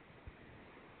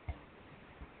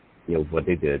 what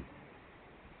they did.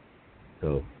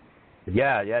 So,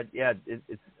 yeah,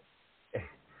 it's.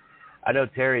 I know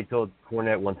Terry told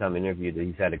Cornette one time in an interview that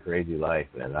he's had a crazy life,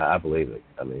 and I believe it.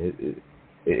 I mean,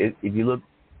 if you look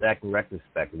back in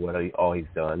retrospect at what all he's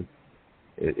done,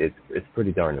 it's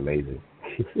pretty darn amazing.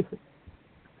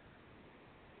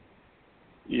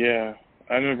 Yeah,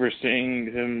 I remember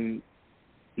seeing him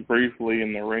briefly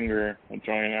in The Ringer with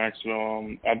Johnny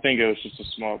Knoxville. I think it was just a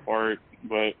small part,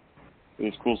 but it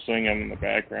was cool seeing him in the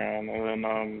background. And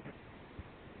then,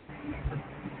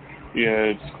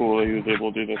 yeah, it's cool that he was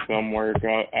able to do the film work.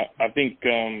 I think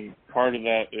part of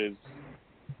that is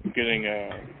getting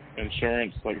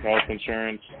insurance, like health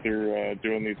insurance, through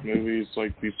doing these movies,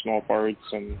 like these small parts,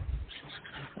 and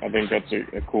I think that's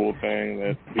a cool thing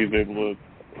that he's able to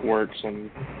work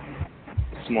some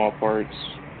small parts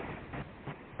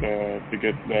to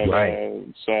get that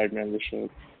SAG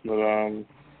membership. But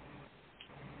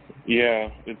yeah,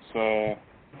 it's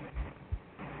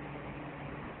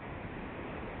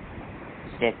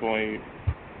definitely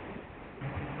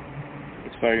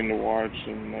exciting to watch,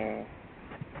 and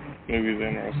movies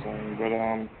and wrestling. But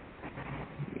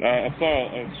I saw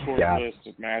a short list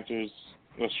of matches,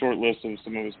 a short list of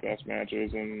some of his best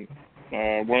matches, and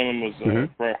one of them was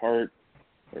Bret Hart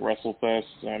at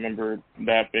WrestleFest. I remember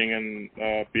that being in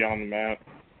Beyond the Mat.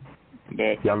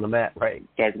 Beyond the Mat, right?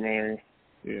 Documentary.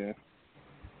 Yeah,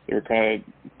 they were kind of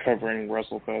covering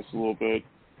WrestleFest a little bit.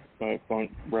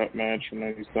 Funk Bret match from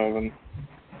 '97.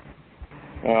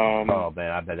 Oh man,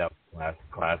 I bet that was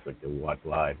classic to watch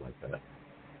live like that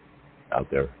out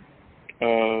there.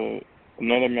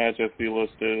 Another match I see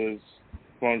listed is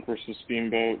Funk versus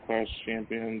Steamboat, Clash of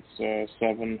Champions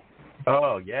 7.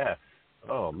 Oh yeah.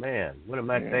 Oh man, what a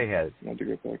match they had. I had to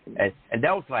get back in. And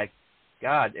that was like,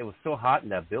 God, it was so hot in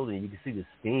that building. You could see the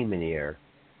steam in the air.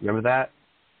 Remember that?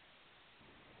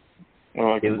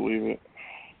 Oh, I can believe it.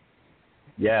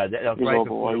 Yeah, that was right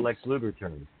before Lex Luger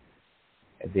turned.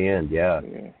 At the end, yeah.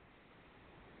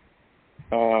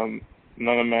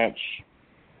 Another match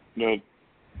that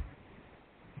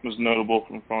was notable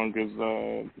from Funk is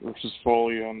versus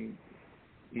Foley on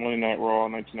Monday Night Raw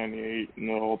in 1998 in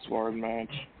the Holtz Barred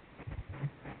match.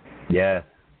 Yeah.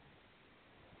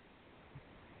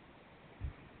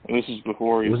 And this is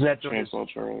before he was Chainsaw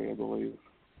Charlie, I believe.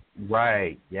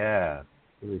 Right, yeah.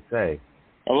 What did he say?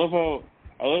 I love how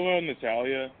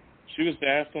Natalya, she was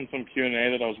asked on some Q&A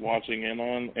that I was watching in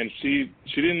on, and she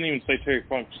didn't even say Terry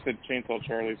Funk. She said Chainsaw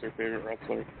Charlie's her favorite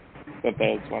wrestler. I thought that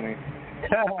was funny.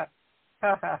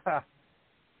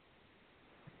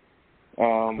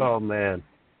 Oh, man.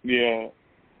 Yeah.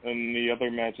 And the other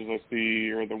matches I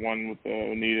see are the one with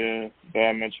Onita that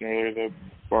I mentioned earlier, the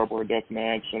Barbed Wire Death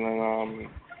match, and then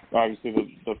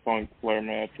obviously the Funk Flair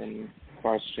match and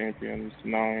Clash of Champions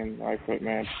 9 I Quit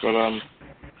match. But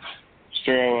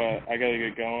Stro, I gotta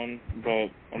get going, but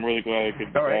I'm really glad I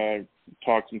could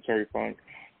talk some Terry Funk.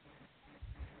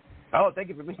 Oh, thank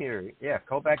you for being here. Yeah,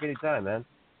 call back anytime, man.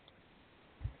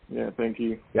 Yeah, thank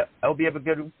you. Yeah, I hope you have a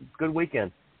good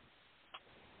weekend.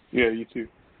 Yeah, you too.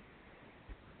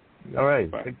 All right,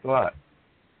 bye. Thanks a lot.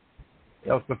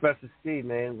 That was Professor Steve,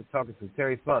 man. We're talking some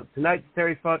Terry Funk. Tonight's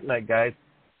Terry Funk night, guys.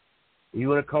 If you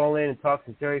want to call in and talk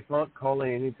some Terry Funk, call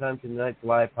in anytime to tonight's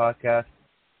live podcast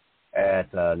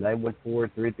at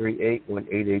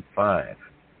 914-338-1885.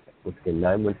 Once again,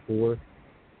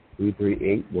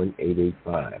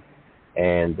 914-338-1885.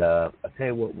 And I'll tell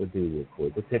you what we'll do real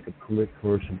quick. We'll take a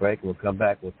commercial break, and we'll come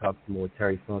back. We'll talk some more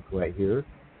Terry Funk right here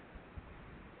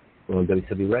on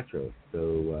WCW Retro.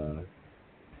 So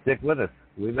stick with us.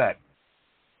 We'll be back.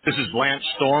 This is Lance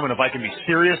Storm, and if I can be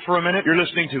serious for a minute, you're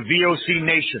listening to VOC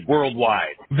Nation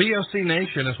Worldwide. VOC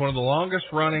Nation is one of the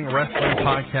longest-running wrestling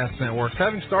podcast networks,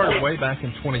 having started way back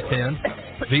in 2010.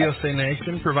 VOC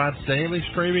Nation provides daily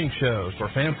streaming shows where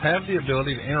fans have the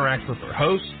ability to interact with their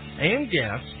hosts and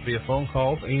guests via phone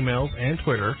calls, emails, and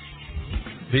Twitter.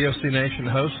 VOC Nation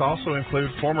hosts also include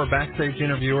former backstage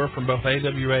interviewer from both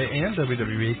AWA and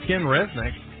WWE, Ken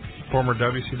Resnick, former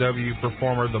WCW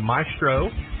performer The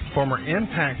Maestro, former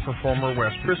Impact performer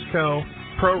Wes Briscoe,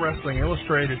 Pro Wrestling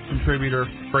Illustrated contributor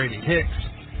Brady Hicks,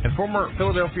 and former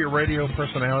Philadelphia radio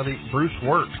personality Bruce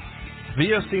Wirt.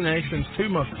 VOC Nation's two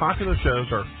most popular shows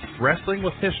are Wrestling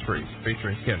with History,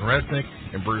 featuring Ken Resnick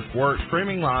and Bruce Wirt,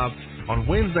 streaming live on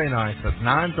Wednesday nights at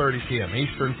 9:30 p.m.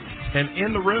 Eastern, and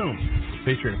In the Room,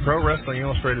 featuring Pro Wrestling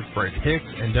Illustrated's Brady Hicks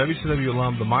and WCW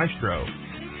alum The Maestro.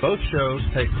 Both shows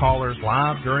take callers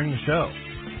live during the show,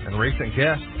 and recent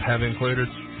guests have included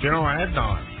General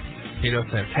Adnan, Tito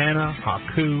Santana,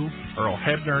 Haku, Earl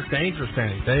Hebner, Dangerous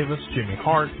Danny Davis, Jimmy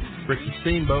Hart, Ricky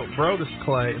Steamboat, Brodus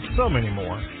Clay, and so many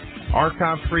more.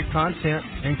 Archive-free content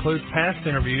includes past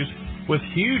interviews with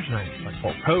huge names like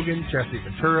Hulk Hogan, Jesse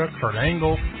Ventura, Kurt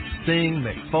Angle, Sting,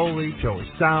 Mick Foley, Joey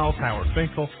Styles, Howard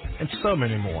Finkel, and so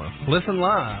many more. Listen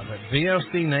live at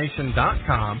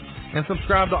VOCNation.com and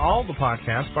subscribe to all the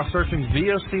podcasts by searching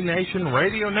VOC Nation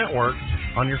Radio Network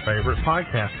on your favorite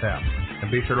podcast app.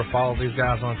 And be sure to follow these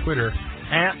guys on Twitter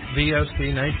at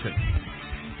VOC Nation.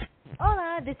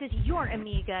 Hola, this is your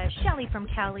amiga, Shelly from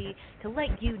Cali, to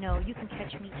let you know you can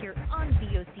catch me here on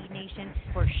VOC Nation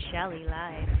for Shelly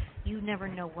Live. You never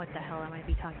know what the hell I might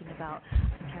be talking about.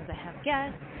 Sometimes I have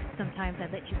guests, sometimes I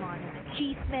let you on in a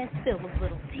cheese mess filled with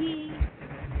little tea.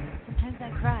 Sometimes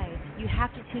I cry. You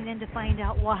have to tune in to find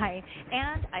out why.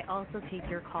 And I also take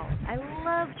your calls. I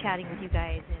love chatting with you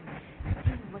guys and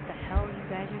seeing what the hell you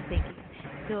guys are thinking.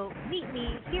 So meet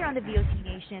me here on the VOC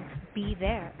Nation. Be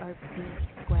there or be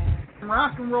square.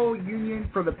 Rock and Roll Union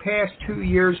for the past 2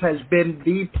 years has been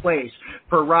the place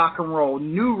for rock and roll,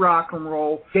 new rock and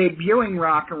roll, debuting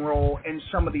rock and roll, and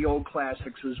some of the old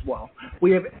classics as well.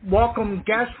 We have welcomed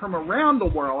guests from around the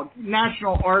world,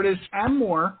 national artists, and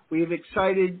more. We have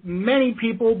excited many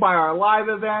people by our live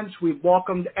events. We've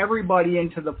welcomed everybody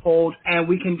into the fold, and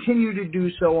we continue to do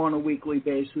so on a weekly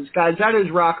basis. Guys, that is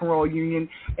Rock and Roll Union,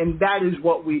 and that is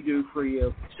what we do for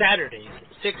you. Saturdays,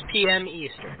 6 p.m.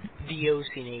 Eastern,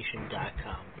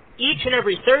 VOCNation.com. Each and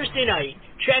every Thursday night,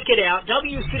 check it out,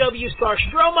 WCW star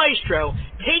Stro Maestro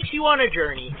takes you on a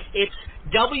journey. It's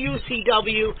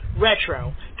WCW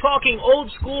Retro, talking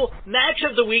old school match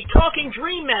of the week, talking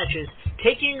dream matches,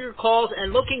 taking your calls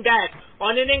and looking back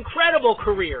on an incredible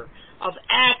career of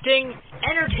acting,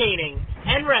 entertaining,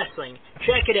 and wrestling.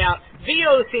 Check it out,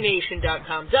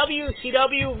 VOCNation.com,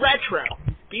 WCW Retro.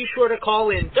 Be sure to call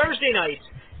in Thursday nights,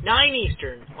 9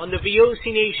 Eastern, on the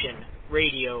VOC Nation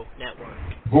Radio Network.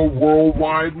 The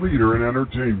worldwide leader in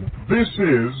entertainment. This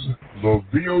is the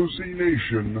VOC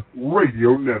Nation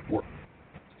Radio Network.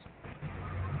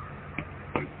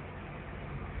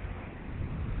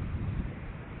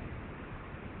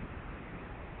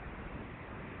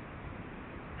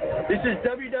 This is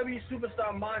WWE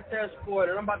Superstar Montez Ford,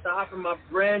 and I'm about to hop in my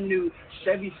brand new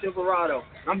Chevy Silverado.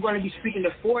 I'm going to be speaking to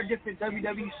 4 different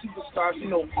WWE superstars who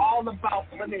know all about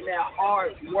putting their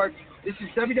hard work. This is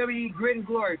WWE Grit and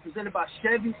Glory, presented by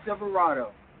Chevy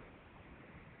Silverado.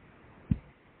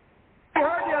 I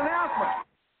heard the announcement.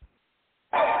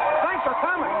 Thanks for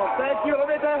coming. Well, thank you. Let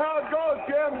me tell you how it goes,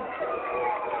 Jim.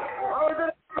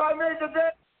 I made the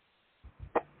day.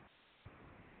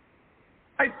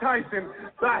 Mike Tyson,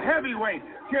 the heavyweight.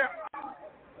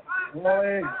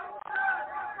 Wally,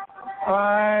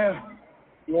 I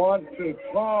want to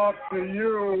talk to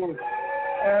you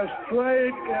as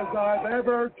straight as I've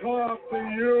ever talked to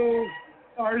you,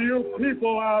 are you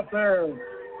people out there.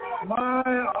 My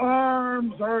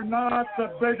arms are not the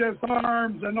biggest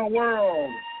arms in the world,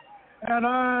 and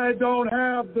I don't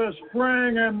have the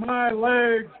spring in my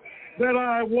legs that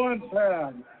I once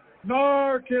had,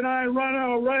 nor can I run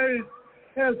a race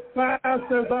as fast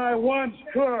as I once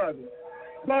could.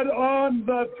 But on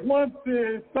the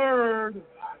 23rd,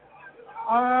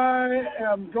 I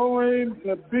am going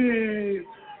to be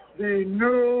the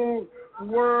new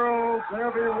world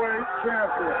heavyweight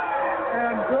champion.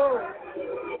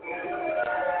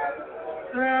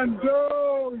 And do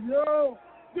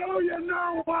you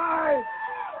know why?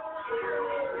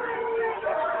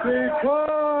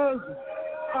 Because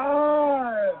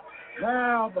I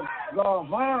have the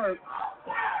heart.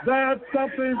 That's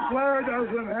something Flair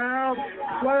doesn't have.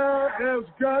 Flair is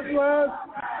gutless.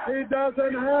 He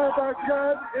doesn't have a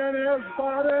gut in his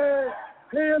body.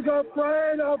 He is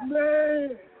afraid of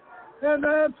me. And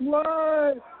that's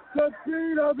why the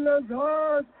beat of his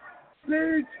heart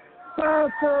beats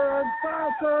faster and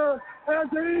faster as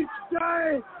each day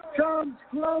comes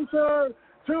closer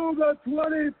to the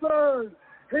 23rd.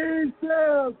 He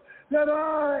says that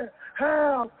I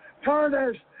have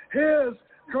tarnish his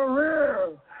career.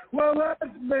 Well,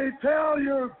 let me tell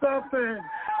you something.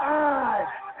 I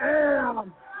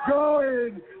am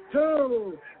going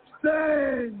to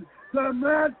stain the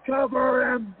mat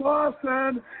cover in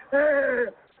Boston a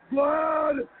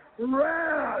blood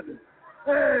red.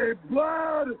 A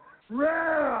blood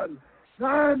red.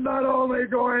 I'm not only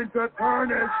going to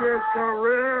tarnish his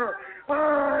career,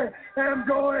 I am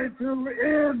going to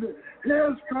end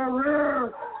his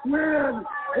career when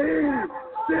he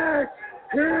sticks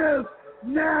his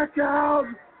neck out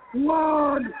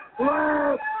one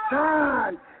last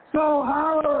time. So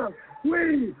holler,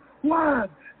 we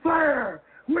want Flair.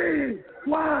 We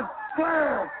want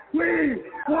Flair. We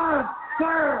want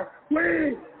Flair.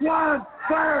 We want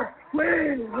Flair.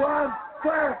 We want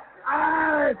Flair.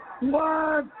 I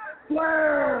want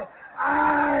Flair.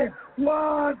 I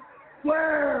want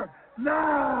Flair.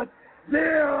 Not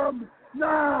them,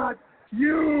 not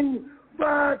you,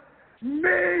 but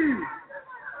me.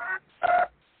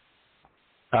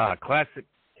 Classic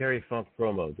Terry Funk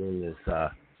promo during this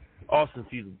awesome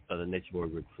feud of the Nature Boy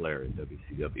Ric Flair in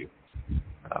WCW.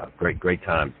 Great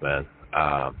times, man.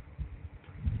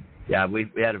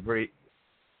 We've had a very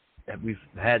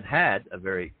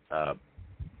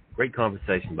great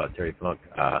conversation about Terry Funk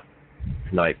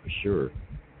tonight for sure,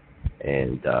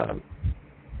 and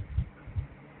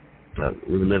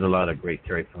we relive a lot of great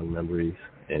Terry Funk memories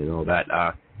and all that.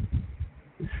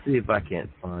 Let's see if I can't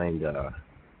find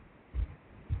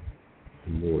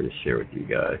some more to share with you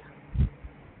guys.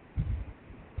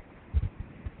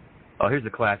 Oh, here's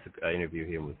a classic interview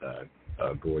here with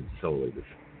Gordon Solie.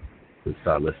 Let's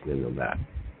start listening to that.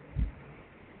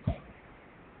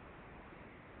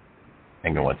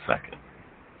 Hang on one second.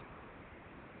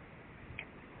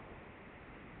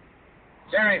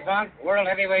 Terry Funk, World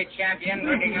Heavyweight Champion,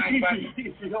 recognized by...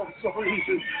 Oh, so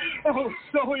easy. Oh,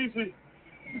 so easy.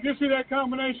 Did you see that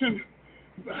combination?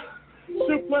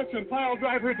 Suplex and pile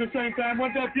driver at the same time.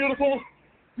 Wasn't that beautiful?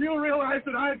 You realize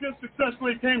that I just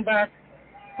successfully came back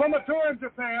from a tour in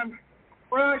Japan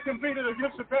where I competed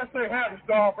against the best they had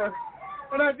to offer,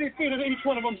 and I defeated each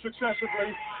one of them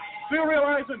successively. Do you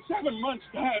realize in 7 months'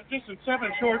 time, just in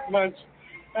 7 short months,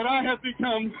 and I have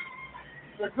become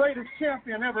the greatest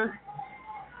champion ever,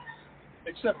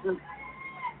 except for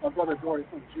my brother Dory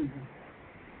Funk Jr.,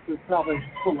 who's probably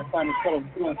one of the finest fellows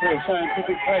in the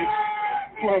scientific types,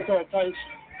 world types.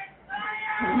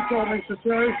 He told me,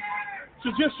 Terry,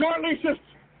 just shortly,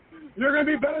 you're going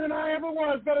to be better than I ever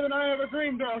was, better than I ever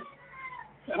dreamed of.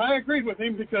 And I agreed with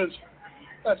him because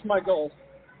that's my goal.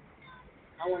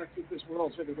 I want to keep this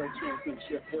World Heavyweight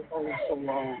Championship for so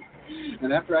long.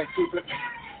 And after I keep it,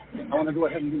 I want to go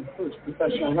ahead and be the first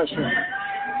professional wrestler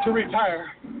to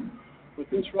retire with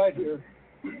this right here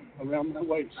around my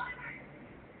waist.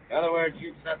 In other words,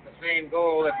 you set the same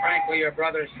goal that frankly your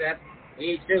brother set.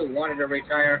 He too wanted to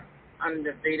retire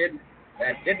undefeated.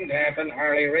 That didn't happen.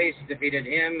 Harley Race defeated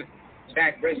him.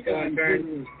 Jack Briscoe in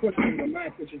turn. Pushing the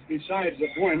match, which is besides the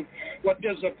point. What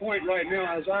is the point right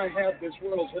now is I have this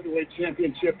World Heavyweight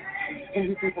Championship, and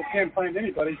you people can't find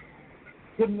anybody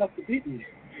good enough to beat me.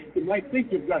 You might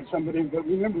think you've got somebody, but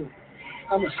remember,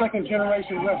 I'm a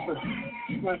second-generation wrestler.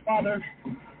 My father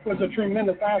was a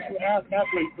tremendous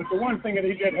athlete, but the one thing that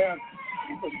he did have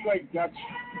was great guts,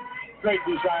 great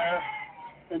desire,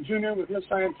 and Junior, with his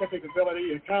scientific ability,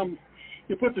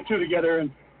 you put the two together,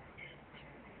 and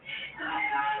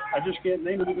I just can't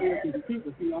name anybody that can compete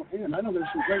with me offhand. I know there's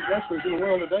some great wrestlers in the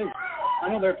world today. I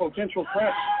know they're potential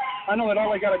threats. I know that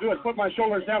all I got to do is put my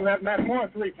shoulders down and have Matt Moore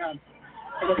 3 count.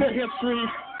 And if they hit 3,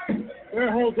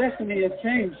 their whole destiny has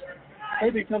changed.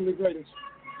 They become the greatest.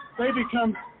 They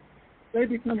become the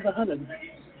 100,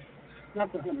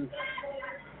 not the 100.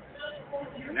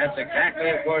 And that's exactly,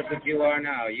 of course, what you are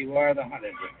now. You are the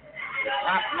 100. The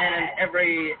top men in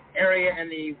every area in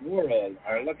the world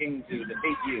are looking to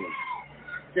defeat you.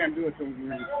 Can't do it, though,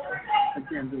 man. I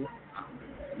can't do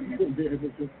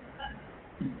it.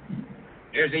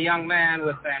 Here's a young man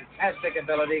with fantastic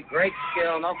ability, great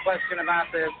skill, no question about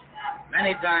this.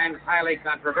 Many times highly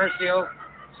controversial,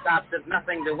 stops at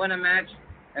nothing to win a match,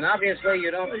 and obviously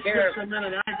you don't care. Just a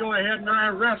minute, I go ahead and I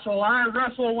wrestle. I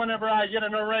wrestle whenever I get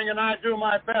in the ring, and I do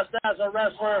my best as a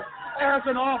wrestler, as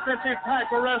an offensive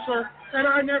type of wrestler, and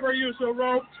I never use the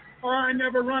ropes, or I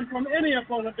never run from any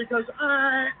opponent because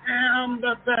I am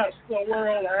the best the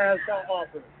world has to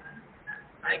offer.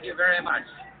 Thank you very much.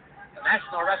 The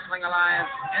National Wrestling Alliance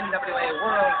NWA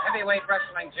World Heavyweight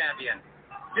Wrestling Champion,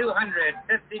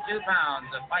 252 pounds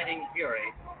of fighting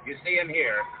fury. You see him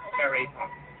here, Terry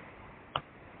Funk.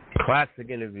 Classic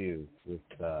interview with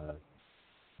the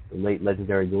late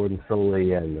legendary Gordon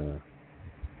Solie and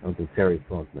Uncle Terry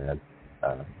Funk, man.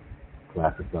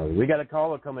 Classic song. We got a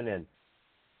caller coming in.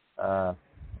 I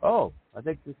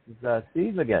think this is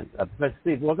Steve again. Professor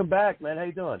Steve, welcome back, man. How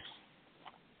you doing?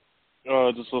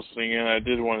 Just listening in. I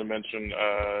did want to mention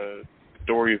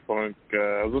Dory Funk.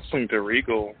 I was listening to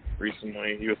Regal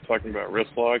recently. He was talking about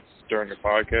wrist locks during the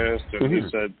podcast, and he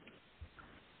said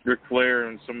Ric Flair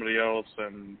and somebody else,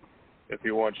 and if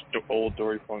you watch old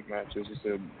Dory Funk matches, he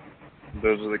said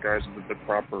those are the guys with the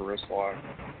proper wrist lock.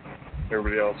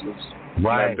 Everybody else is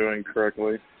not doing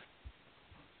correctly.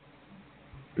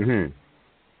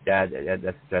 Yeah,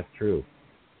 that's true.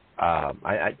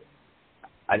 I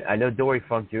know Dory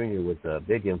Funk Jr. was a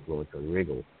big influence on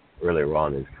Regal earlier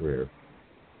on in his career.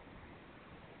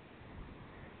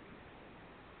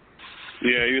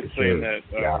 Yeah, he was saying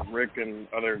that Rick and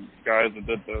other guys that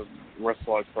did the wrist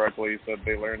lock correctly said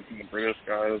they learned from the British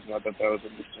guys, and I thought that was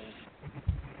interesting.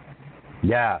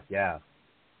 Yeah.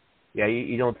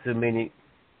 You don't see many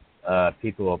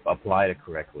people apply it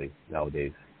correctly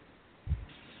nowadays.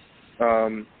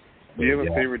 Do you have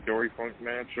a favorite Dory Funk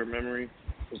match or memory?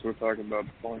 Because we're talking about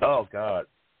the Funk. Oh, God.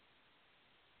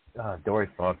 Dory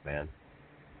Funk, man.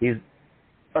 He's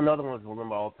another one of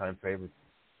my all-time favorites.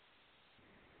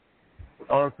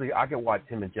 Honestly, I could watch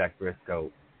him and Jack Briscoe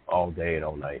all day and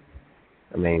all night.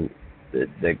 I mean,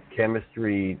 the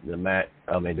chemistry,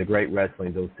 the great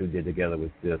wrestling those two did together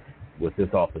was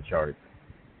just off the charts.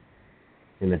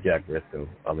 Him and Jack Briscoe.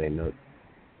 It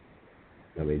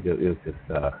was just.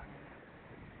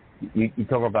 You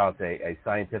talk about a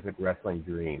scientific wrestling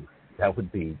dream. That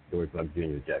would be Dory Funk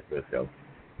Jr. Jack Briscoe.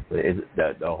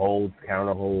 The holds,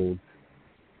 counter holds,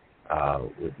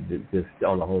 just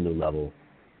on a whole new level.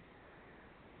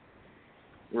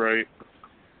 Right.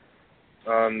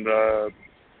 And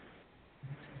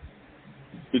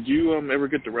did you ever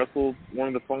get to wrestle one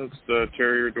of the Funks,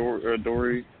 Terry or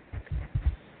Dory?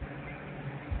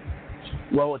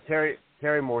 Well, with Terry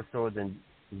more so than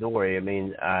Dory. I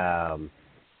mean, I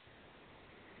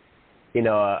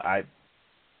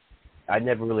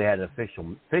never really had an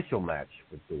official match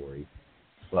with Dory,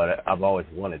 but I've always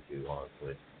wanted to,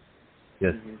 honestly.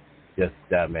 Just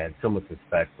man, so much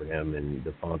respect for him and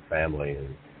the Funk family,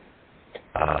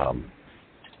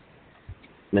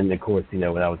 and of course, when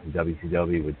I was in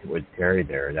WCW with Terry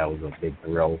there, that was a big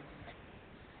thrill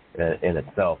in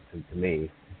itself to me.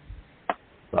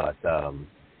 But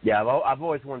I've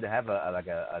always wanted to have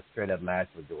a straight up match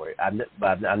with Dory. I've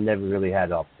never really had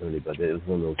the opportunity, but it was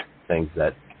one of those things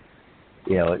that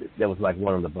that was like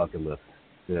one on the bucket list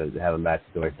to have a match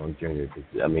with Dory Funk Jr.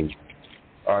 I mean,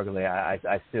 arguably,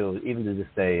 I still, even to this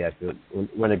day, I feel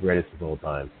one of the greatest of all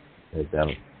time.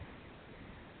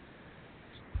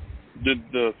 Did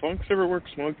the Funks ever work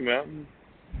Smoky Mountain?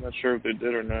 I'm not sure if they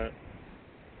did or not.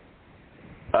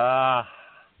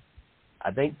 I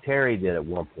think Terry did at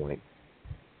one point.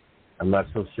 I'm not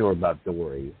so sure about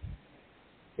Dory.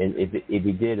 And if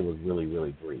he did, it was really,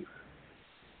 really brief.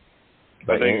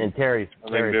 But Terry's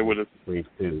they would have brief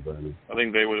too. But I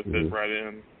think they would have fit right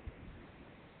in.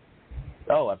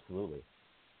 Oh, absolutely.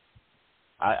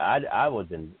 I would have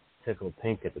been tickled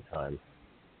pink at the time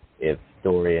if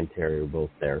Dory and Terry were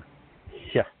both there.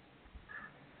 Yeah.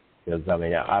 Because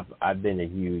I've been a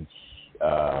huge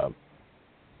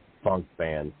Funk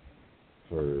fan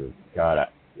for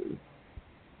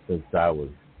since I was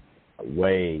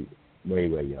way young.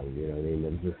 You know what I mean?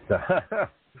 And just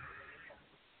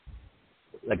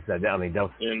like I said,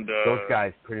 those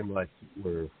guys pretty much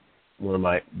were one of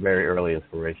my very early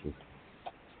inspirations.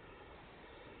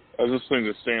 I was listening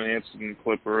to Stan Hansen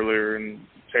clip earlier, and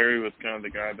Terry was kind of the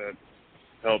guy that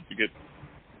helped to get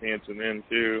Hansen in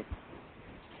too.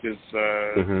 Because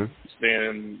Stan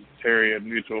and Terry had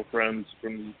mutual friends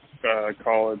from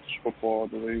college football, I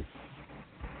believe.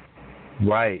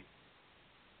 Right.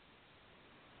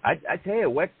 I tell you,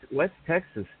 West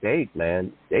Texas State,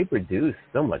 man, they produce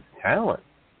so much talent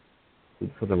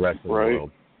for the rest of the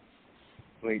world.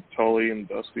 I think Tully and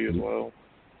Dusty as well.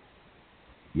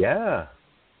 Yeah.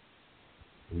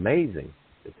 Amazing,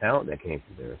 the talent that came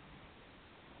from there.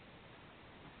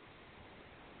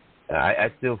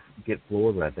 I still get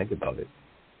floored when I think about it.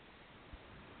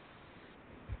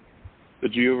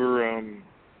 Did you ever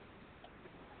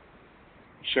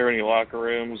share any locker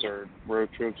rooms or road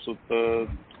trips with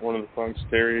one of the Funks,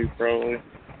 Terry, probably?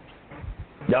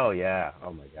 Oh, yeah.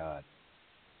 Oh, my God.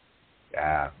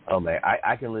 Yeah. Oh, man.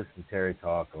 I can listen to Terry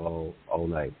talk all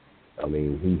night. I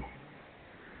mean, he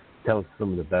tells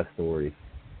some of the best stories.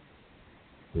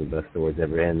 Some of the best stories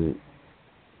ever. And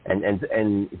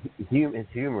his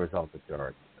humor is off the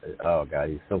charts. Oh, God,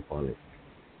 he's so funny.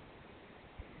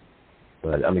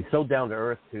 But, I mean, so down to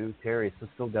earth, too. Terry is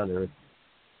so down to earth.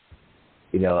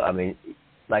 You know, I mean,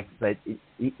 like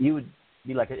you would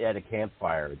be like at a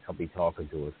campfire and be talking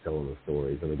to us, telling us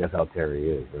stories. I mean, that's how Terry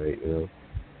is, right? You know.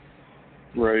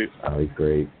 Right. Oh, he's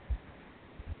great.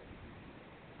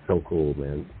 So cool,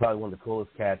 man. Probably one of the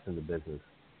coolest cats in the business.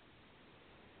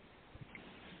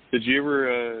 Did you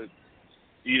ever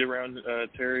eat around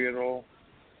Terry at all?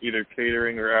 Either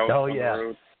catering or out on the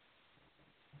road?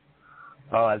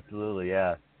 Oh, absolutely,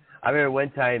 yeah. I remember one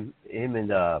time him and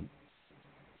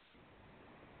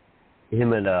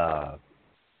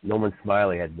Norman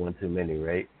Smiley had one too many,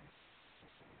 right?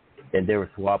 And they were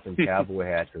swapping cowboy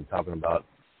hats and talking about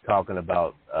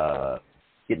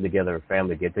getting together,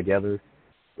 family get-togethers,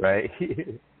 right?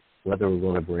 What they were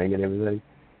going to bring and everything.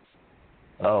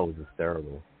 Oh, it was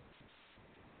hysterical.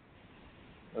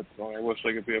 That's funny. I wish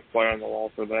I could be a fly on the wall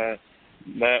for that.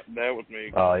 That would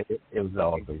make. Oh, it was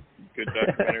awesome. Good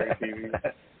documentary TV.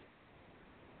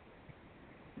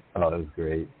 Oh, it was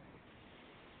great.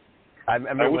 I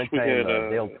remember one time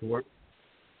Dale Tor.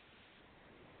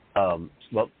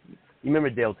 Well, you remember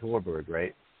Dale Torberg,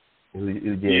 right? Who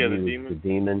did the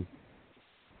Demon?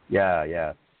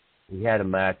 Yeah. He had a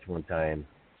match one time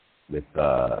with.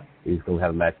 He was going to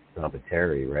have a match with Tom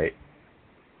Terry, right?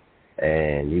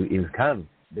 And he was kind of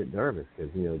a bit nervous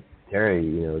because Terry,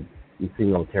 you've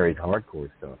seen all Terry's hardcore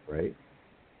stuff, right?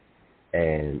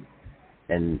 And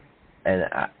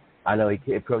I know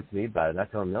he approached me about it, and I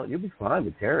told him, no, you'll be fine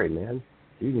with Terry, man.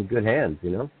 He's in good hands,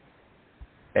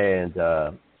 And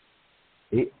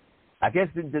I guess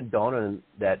it did dawn on him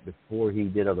that before he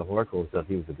did all the hardcore stuff,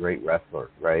 he was a great wrestler,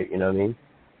 right? You know what I mean?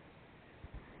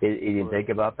 He didn't think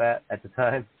about that at the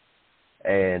time,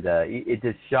 and it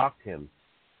just shocked him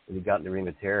when he got in the ring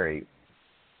with Terry.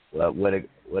 What a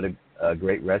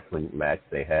great wrestling match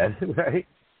they had, right?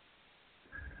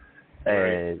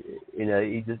 And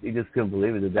he just couldn't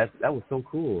believe it. That was so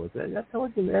cool. I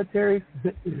told you, man, Terry's,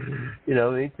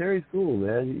 Terry's cool,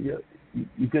 man.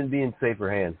 You couldn't be in safer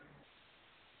hands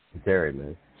with Terry,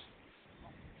 man.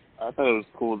 I thought it was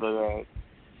cool that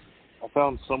I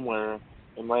found somewhere,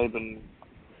 it might have been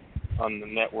on the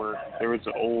network. There was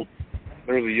a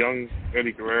young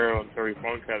Eddie Guerrero and Terry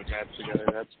Funk had a match together.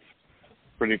 That's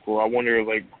pretty cool. I wonder,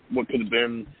 what could have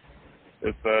been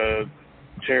if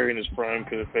Terry in his prime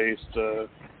could have faced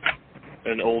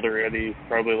an older Eddie,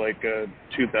 probably like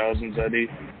 2000s Eddie.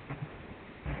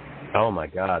 Oh my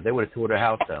God, they would have tore the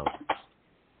house down.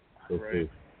 Right.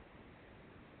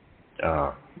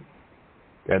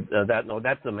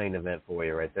 That's the main event for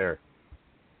you right there.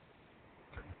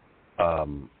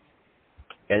 And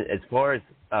as far as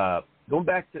going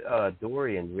back to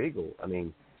Dory and Regal, I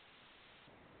mean,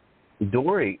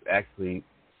 Dory actually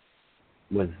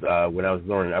was when I was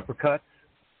learning uppercuts.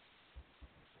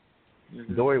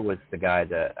 Mm-hmm. Dory was the guy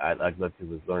that I looked to,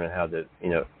 was learning how to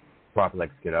properly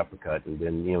get uppercut, and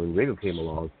then when Regal came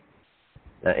along,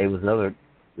 it was another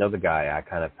guy I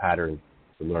kind of patterned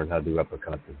to learn how to do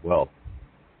uppercuts as well.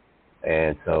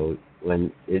 And so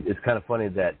when it's kind of funny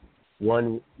that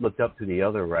one looked up to the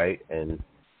other, right, and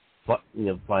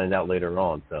finding out later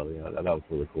on. So that was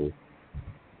really cool.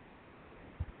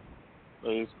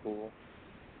 That is cool.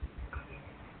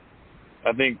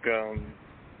 I think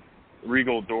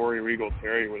Regal Dory, Regal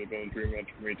Terry would have been a dream match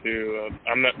for me too.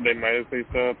 They might have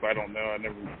faced up. I don't know. I've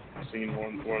never seen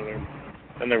one of them.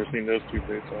 I've never seen those two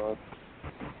face off.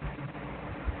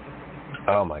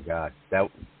 Oh my gosh, that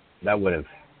would have.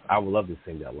 I would love to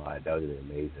see that live. That would have been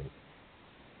amazing.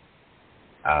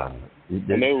 Did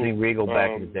you see Regal back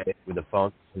in the day with the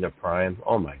Funk in their prime?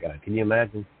 Oh my God, can you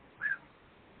imagine?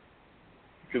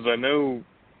 Because I know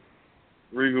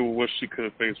Regal wished she could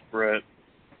have faced Brett,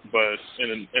 but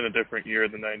in a different year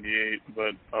than '98.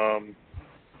 But I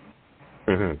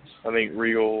think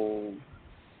Regal,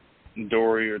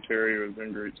 Dory, or Terry would have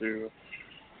been great too.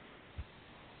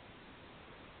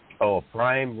 Oh,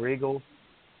 prime Regal,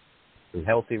 and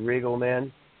healthy Regal,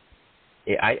 man.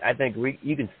 Yeah, I think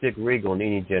you can stick Regal in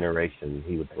any generation,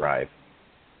 he would thrive.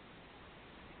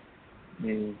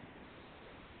 Mm.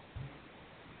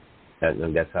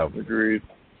 That's how. Agreed.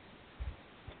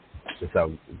 That's how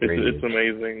great it's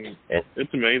amazing.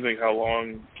 It's amazing how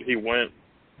long he went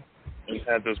and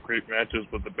had those great matches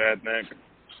with the bad neck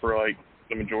for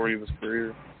the majority of his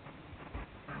career.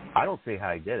 I don't see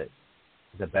how he did it.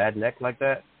 The bad neck like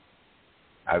that.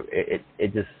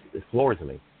 It just floors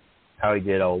me how he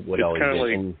did what he did. You know what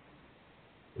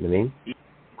I mean? Ric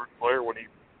Flair when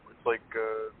it's like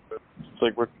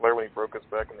Ric Flair when he broke his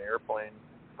back in the airplane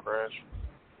crash.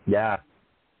 Yeah.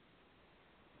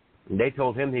 And they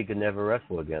told him he could never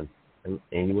wrestle again, and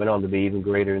he went on to be even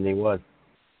greater than he was.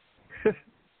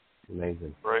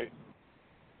 Amazing. Right.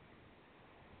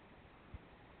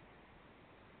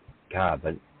 God,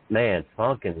 but man,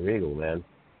 Funk and Regal, man.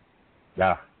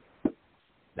 Yeah,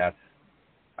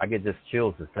 I get just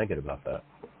chills just thinking about that.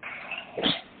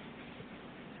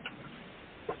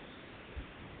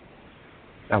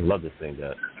 I'd love to sing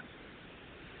that.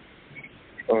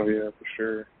 Oh yeah, for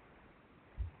sure.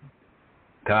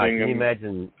 God, can you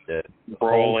imagine the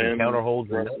holds and counter holds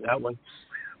in that one?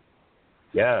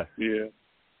 Yeah. Yeah.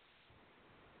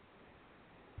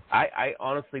 I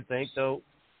honestly think though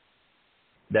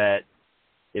that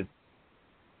if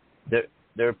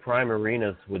their prime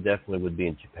arenas would be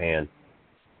in Japan.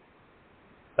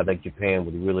 I think Japan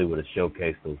would have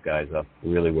showcased those guys up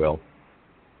really well.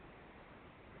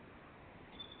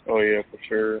 Oh yeah, for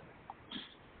sure.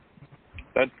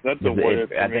 That's a what if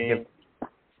for me.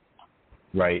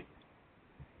 Right.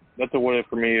 That's a what if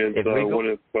for me is what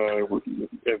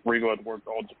if Regal had worked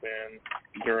all Japan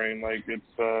during like its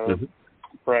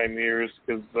prime years,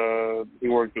 because he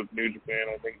worked with New Japan,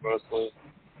 I think, mostly.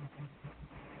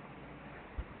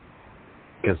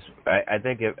 Because I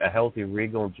think a healthy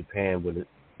Regal in Japan would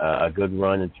a good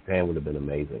run in Japan would have been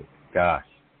amazing. Gosh,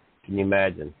 can you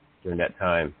imagine during that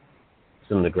time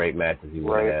some of the great matches he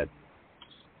would have had?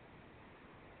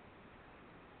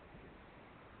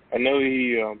 I know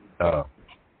he.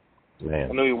 Man.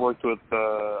 I know he worked with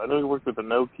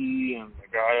Inoki and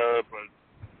Nagata, but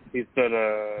he said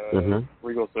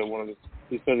Regal said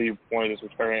he said he wanted his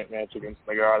retirement match against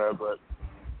Nagata, but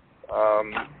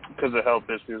because of health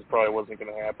issues, probably wasn't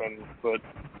going to happen. But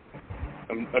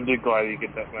I'm just glad he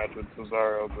get that match with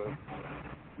Cesaro. But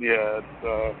yeah,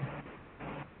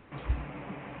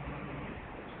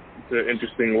 it's an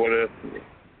interesting what if.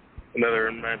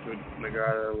 Another match with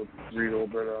Nagata with Regal,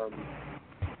 but I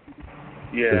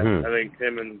think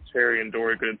him and Terry and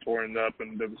Dory could have torn it up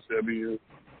in WCW.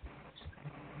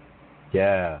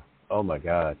 Yeah. Oh my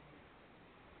God.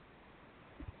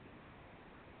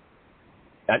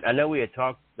 I know we had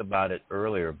talked about it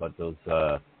earlier, but those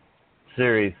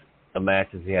series of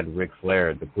matches he had with Ric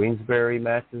Flair, the Queensberry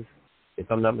matches, if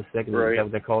I'm not mistaken, is that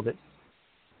what they called it?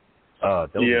 Those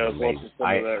were amazing. I watched some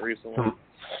of that recently.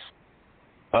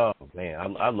 Oh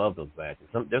man, I love those matches.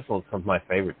 This one's some of my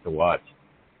favorites to watch.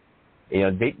 You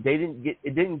know, they didn't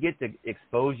get the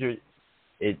exposure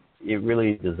it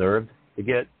really deserved to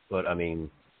get. But I mean,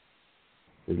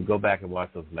 if you go back and watch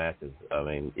those matches, I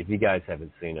mean, if you guys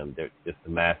haven't seen them, they're just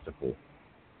masterful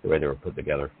the way they were put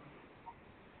together.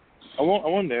 I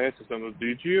wanted to ask you something.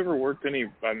 Did you ever work any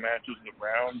matches in the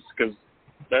rounds? Because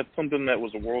that's something that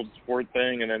was a world sport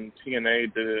thing, and then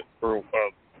TNA did it for a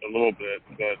little bit.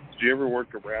 But did you ever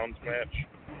work a rounds match?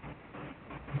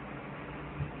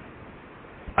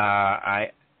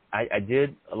 I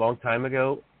did a long time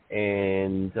ago,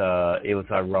 and it was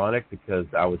ironic because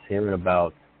I was hearing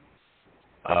about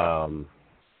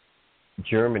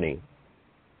Germany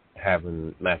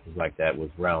having matches like that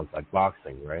with rounds, like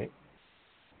boxing, right?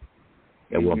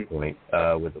 At one point,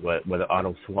 with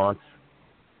Otto Swantz,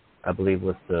 I believe,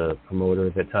 was the promoter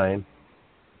at the time.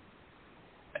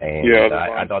 And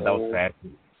I thought that was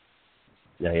fascinating.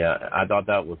 Yeah, I thought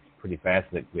that was pretty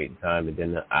fascinating at the time. And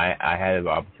then I had an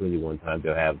opportunity one time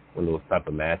to have one of those type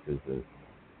of matches, and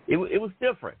it was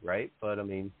different, right? But I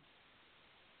mean,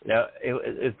 yeah,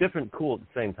 it's different, cool at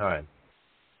the same time.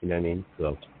 You know what I mean?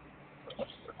 So.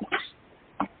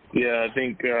 Yeah, I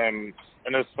think I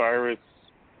know Cyrus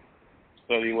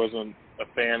said he wasn't a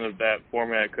fan of that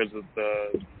format because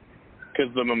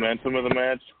the momentum of the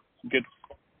match gets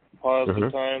paused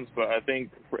sometimes. But I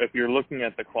think if you're looking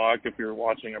at the clock, if you're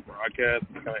watching a broadcast,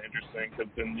 it's kind of interesting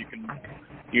because then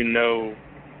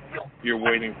you're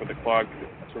waiting for the clock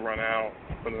to run out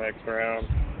for the next round.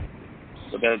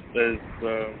 But that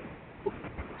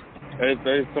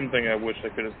is something I wish I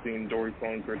could have seen Dory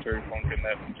Funk or Terry Funk in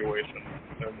that situation,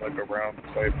 in like a round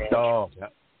type match. Oh, yeah.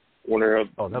 Wonder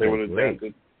how that they would have done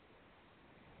it.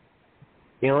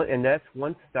 You know, and that's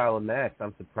one style of match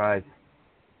I'm surprised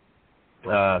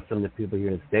some of the people here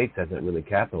in the States hasn't really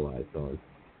capitalized on.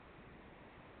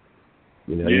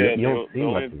 You know, you don't see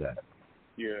much of that.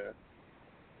 Yeah.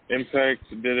 Impact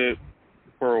did it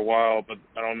for a while, but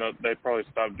I don't know, they probably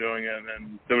stopped doing it, and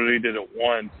then WWE did it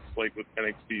once, like with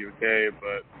NXT UK,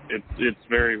 but it's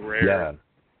very rare.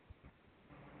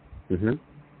 Yeah.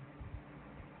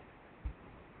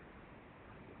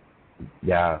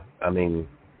 Yeah, I mean,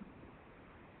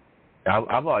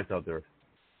 I've always thought they're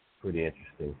pretty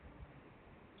interesting.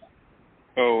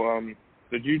 Oh,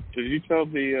 did you tell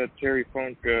the Terry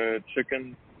Funk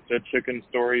chicken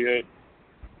story yet?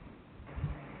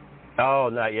 Oh,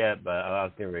 not yet, but I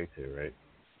was getting ready to, right?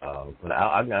 But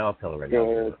I'll tell it right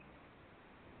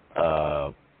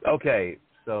now. Okay,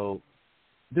 so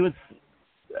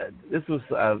this was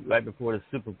right before the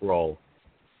Super Brawl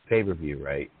pay-per-view,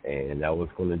 right? And I was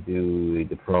going to do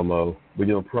the promo. We're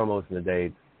doing promos in the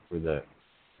day for the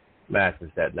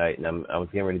matches that night, and I was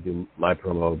getting ready to do my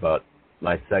promo about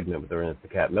my segment with Ernest the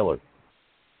Cat Miller.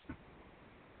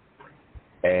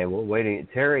 And we're waiting.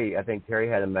 I think Terry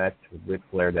had a match with Ric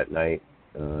Flair that night.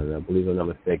 I believe, if I'm not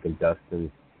mistaken,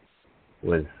 Dustin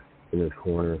was in his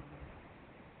corner.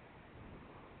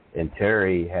 And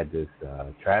Terry had this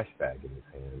trash bag in his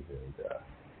hands,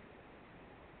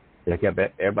 and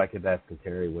everybody kept asking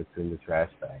Terry what's in the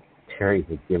trash bag. Terry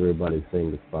would give everybody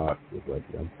sing the spot. He was like,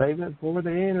 I'm saving it for the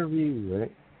interview,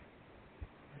 right?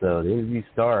 So the interview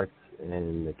starts,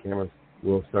 and the camera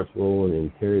starts rolling,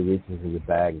 and Terry reaches in the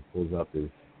bag and pulls up his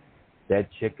dead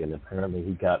chicken. Apparently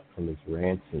he got from his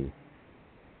ranch in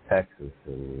Texas,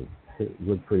 and it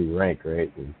looked pretty rank,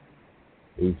 right? And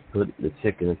he's put the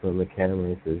chicken in front of the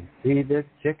camera and says, see this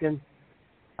chicken?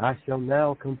 I shall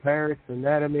now compare its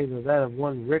anatomy to that of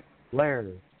one Ric Flair.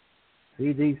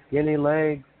 See these skinny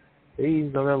legs?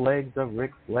 These are the legs of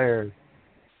Ric Flair.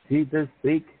 See this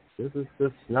beak? This is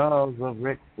the snarls of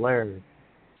Ric Flair.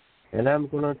 And I'm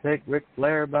going to take Ric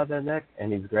Flair by the neck.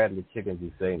 And he's grabbing the chicken,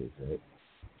 he's saying this, right?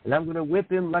 And I'm going to whip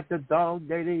him like the dog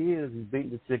that he is. He's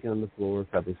beating the chicken on the floor,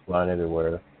 feathers flying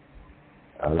everywhere.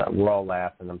 We're all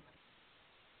laughing. I'm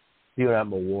spewing out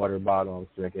my water bottle I was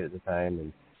drinking at the time,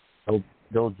 and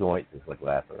those joints is like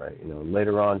laughing, right? You know.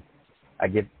 Later on, I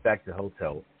get back to the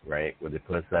hotel, right, where they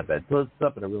put us up at. Put us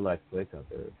up in a real nice place out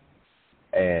there.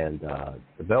 And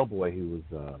the bellboy who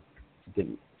was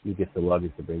he gets the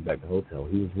luggage to bring back to the hotel.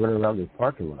 He was running around this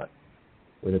parking lot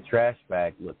with a trash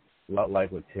bag, looked a lot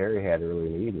like what Terry had earlier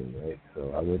in the evening, right?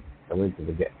 So I went to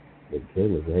the kid and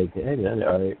said, hey, man,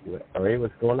 all right,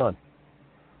 what's going on?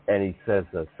 And he says,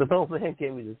 some old man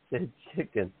gave me this dead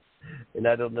chicken, and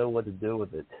I don't know what to do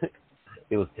with it.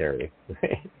 It was Terry.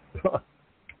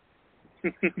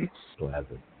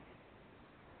 Classic.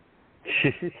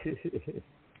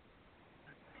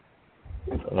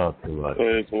 Oh, too much.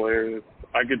 It's hilarious.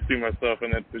 I could see myself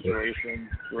in that situation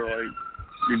where, like,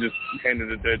 you just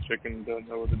handed a dead chicken and don't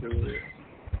know what to do with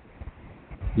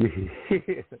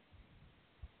it.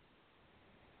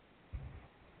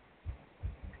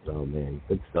 Oh, man.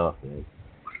 Good stuff, man.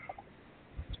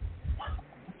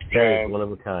 Terry's one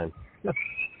of a kind.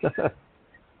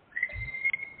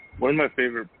 One of my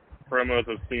favorite promos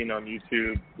I've seen on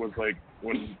YouTube was, like,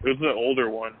 when it was an older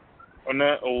one. I'm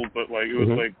not old, but, like, it was,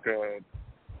 like,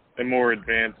 a more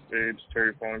advanced stage,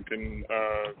 Terry Funk, and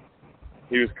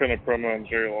he was kind of promoting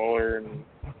Jerry Lawler, and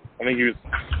I think he was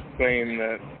saying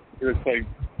that he looks like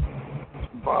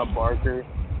Bob Barker.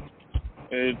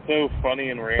 And it's so funny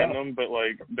and random, but,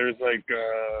 like, there's, like,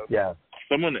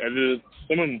 someone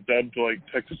dubbed, like,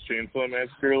 Texas Chainsaw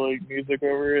Massacre, like, music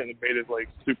over it, and it made it, like,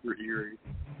 super eerie.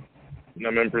 And I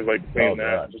remember, like, saying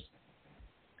just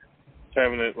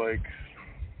having it, like,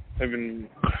 having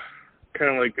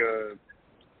kind of like a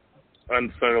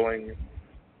unsettling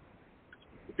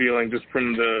feeling just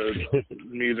from the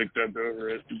music dubbed over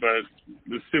it, but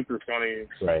it's super funny,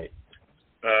 right?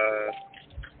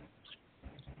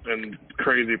 And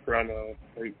crazy promo,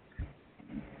 like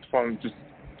fun, just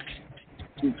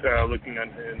looking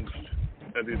unhinged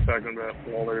as he's talking about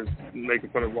Lawler's, making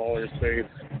fun of Lawler's face.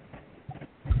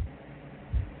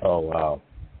 Oh wow,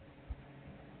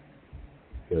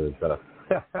 good stuff.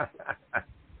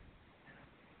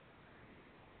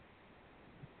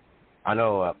 I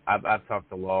know I've talked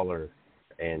to Lawler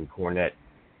and Cornette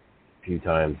a few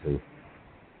times, and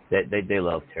they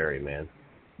love Terry, man.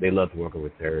 They loved working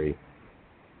with Terry.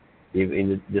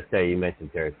 Even this day you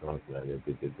mentioned Terry Funk, man.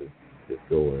 It's just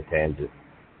go on a tangent.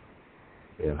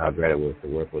 You know how great it was to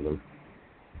work with him.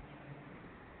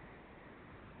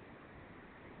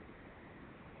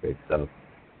 Great stuff.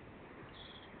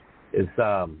 Is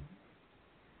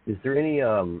there any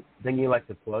thing you like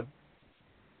to plug,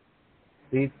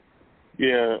 Steve?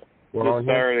 Yeah, this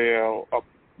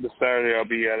Saturday I'll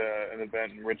be at an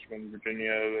event in Richmond,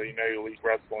 Virginia, the United Elite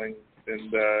Wrestling,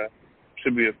 and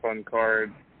should be a fun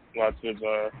card. Lots of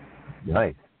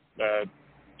nice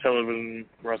television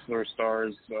wrestler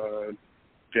stars,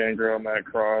 Gangrel, Matt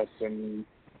Cross, and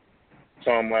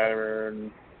Tom Latimer,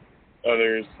 and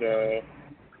others.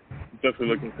 Definitely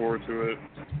looking forward to it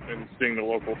and seeing the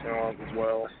local talent as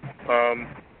well.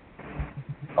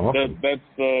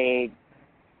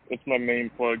 That's my main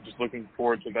plug. Just looking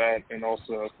forward to that, and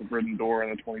also Forbidden Door on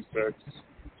the 26th.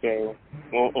 So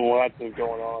lots of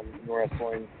going on in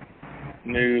wrestling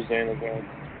news and events.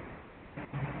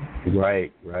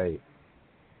 Right.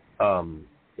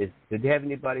 Did they have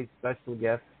anybody special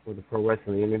guests for the Pro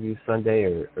Wrestling Interview Sunday,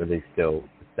 or are they still?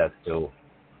 Is that still?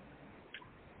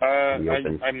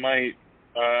 I might.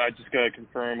 I just gotta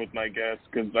confirm with my guests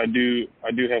because I do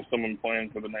have someone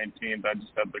planned for the 19th. I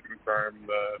just have to confirm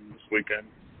this weekend.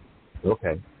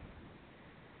 Okay.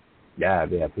 Yeah.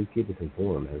 Please keep us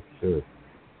informed, man. Sure.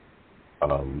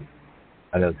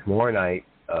 I know tomorrow night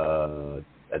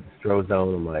at the Stro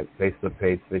Zone on my Facebook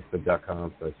page,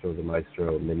 facebook.com/Stroza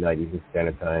Maestro, midnight Eastern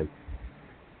Standard Time.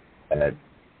 At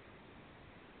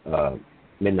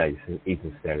midnight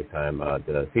Eastern Standard Time,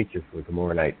 the feature for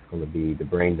tomorrow night is going to be The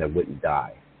Brain That Wouldn't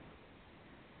Die.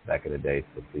 Back in the day,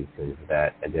 so please tune for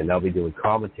that. And then I'll be doing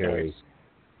commentary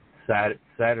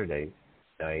Saturday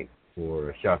night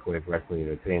for Shockwave Wrestling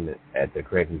Entertainment at the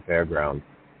Craven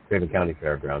County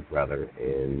Fairgrounds,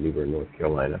 in New Bern, North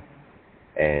Carolina.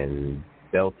 And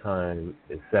bell time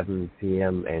is 7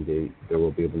 p.m. and they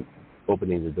will be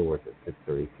opening the doors at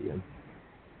 6:30 p.m.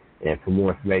 And for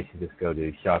more information, just go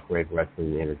to Shockwave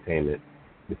Wrestling Entertainment.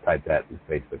 Just type that in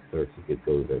the Facebook search. You can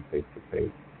go to their Facebook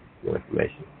page for more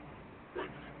information.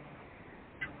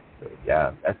 So,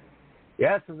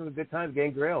 it's a good time.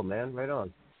 Gangrel, man, right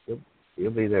on.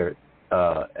 You'll be there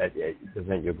at the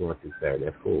event you're going to Saturday.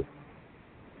 That's cool.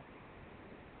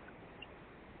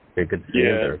 Very good to see you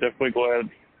there. Definitely glad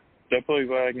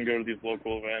I can go to these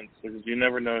local events because you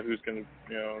never know who's going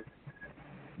to,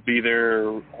 be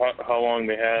there, how long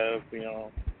they have,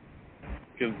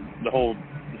 because the whole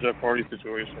Jeff Hardy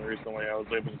situation recently, I was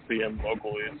able to see him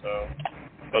locally, so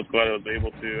I was glad I was able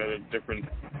to at a different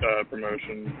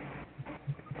promotion.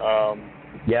 I'll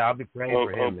be praying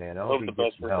for him, man. I hope the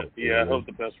best for him. I hope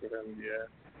the best for him. Yeah,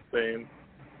 same.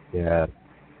 Yeah.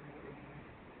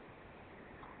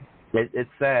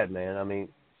 It's sad, man. I mean,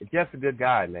 Jeff's a good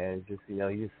guy, man. It's just,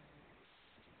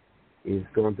 he's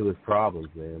going through his problems,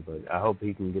 man. But I hope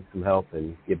he can get some help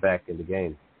and get back in the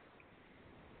game.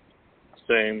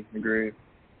 Same, agree.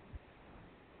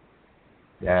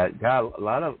 Yeah, God, a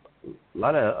lot of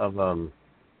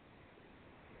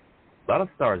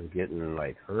stars are getting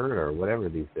hurt or whatever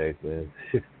these days, man.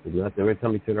 It's nuts. Every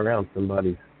time you turn around,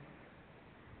 somebody's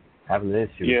having an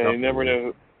issue. Yeah, you never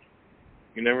know.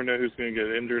 You never know who's going to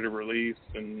get injured or released,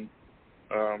 and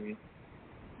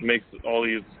makes all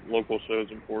these local shows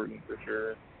important for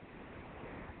sure.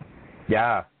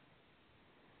 Yeah.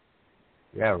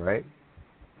 Yeah, right.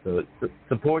 So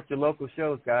support your local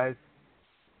shows, guys.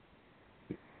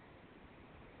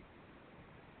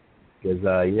 Because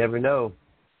you never know,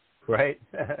 right?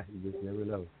 You just never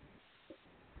know.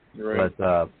 Right.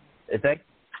 But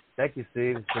thank you,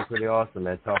 Steve. It's been pretty awesome,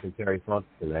 man, talking Terry Funk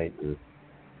tonight. And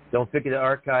don't forget the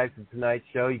archives of tonight's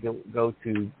show. You can go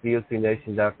to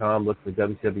VOCNation.com, look for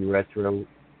WCW Retro,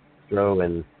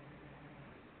 and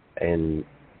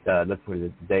look for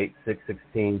the date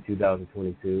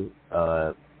 6/16/2022.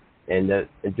 And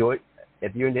enjoy.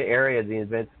 If you're in the area of the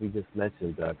events we just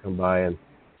mentioned, come by and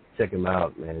check them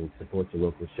out, man. Support your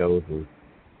local shows and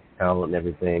talent and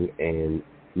everything. And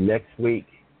next week,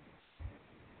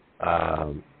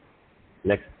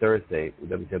 next Thursday,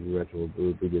 WCW Retro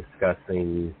will be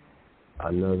discussing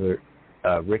another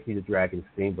Ricky the Dragon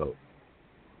Steamboat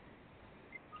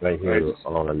right here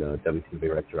on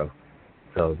WCW Retro.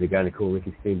 So if you got any cool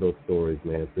Ricky Steamboat stories,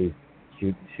 man, please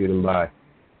shoot them by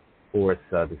for us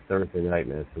this Thursday night,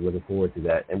 man. So looking forward to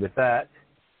that. And with that,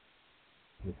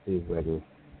 let's see if I can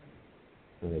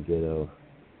get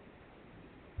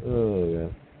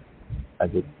I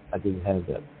did have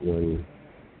that one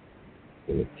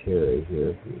in a Terry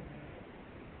here.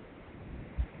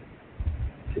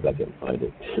 See if I can find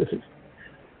it.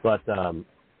 But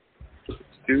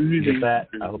with that,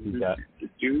 I hope you got.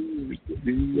 See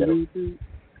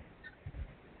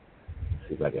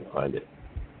if I can find it.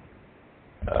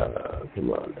 Come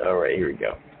on. All right, here we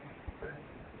go.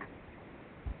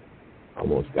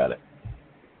 Almost got it.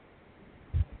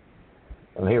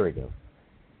 Oh, here we go.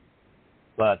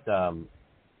 But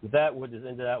with that, we'll just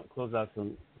end it out, close out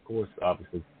some, of course,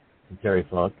 obviously, some Terry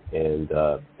Funk. And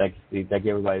thank you, Steve. Thank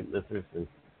you, everybody, listeners. And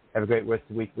have a great rest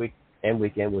of the week and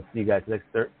weekend. We'll see you guys next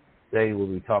Thursday. We'll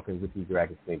be talking with you,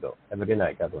 Dragon Steamboat. Have a good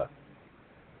night. God bless.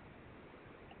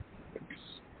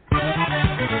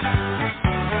 Thanks.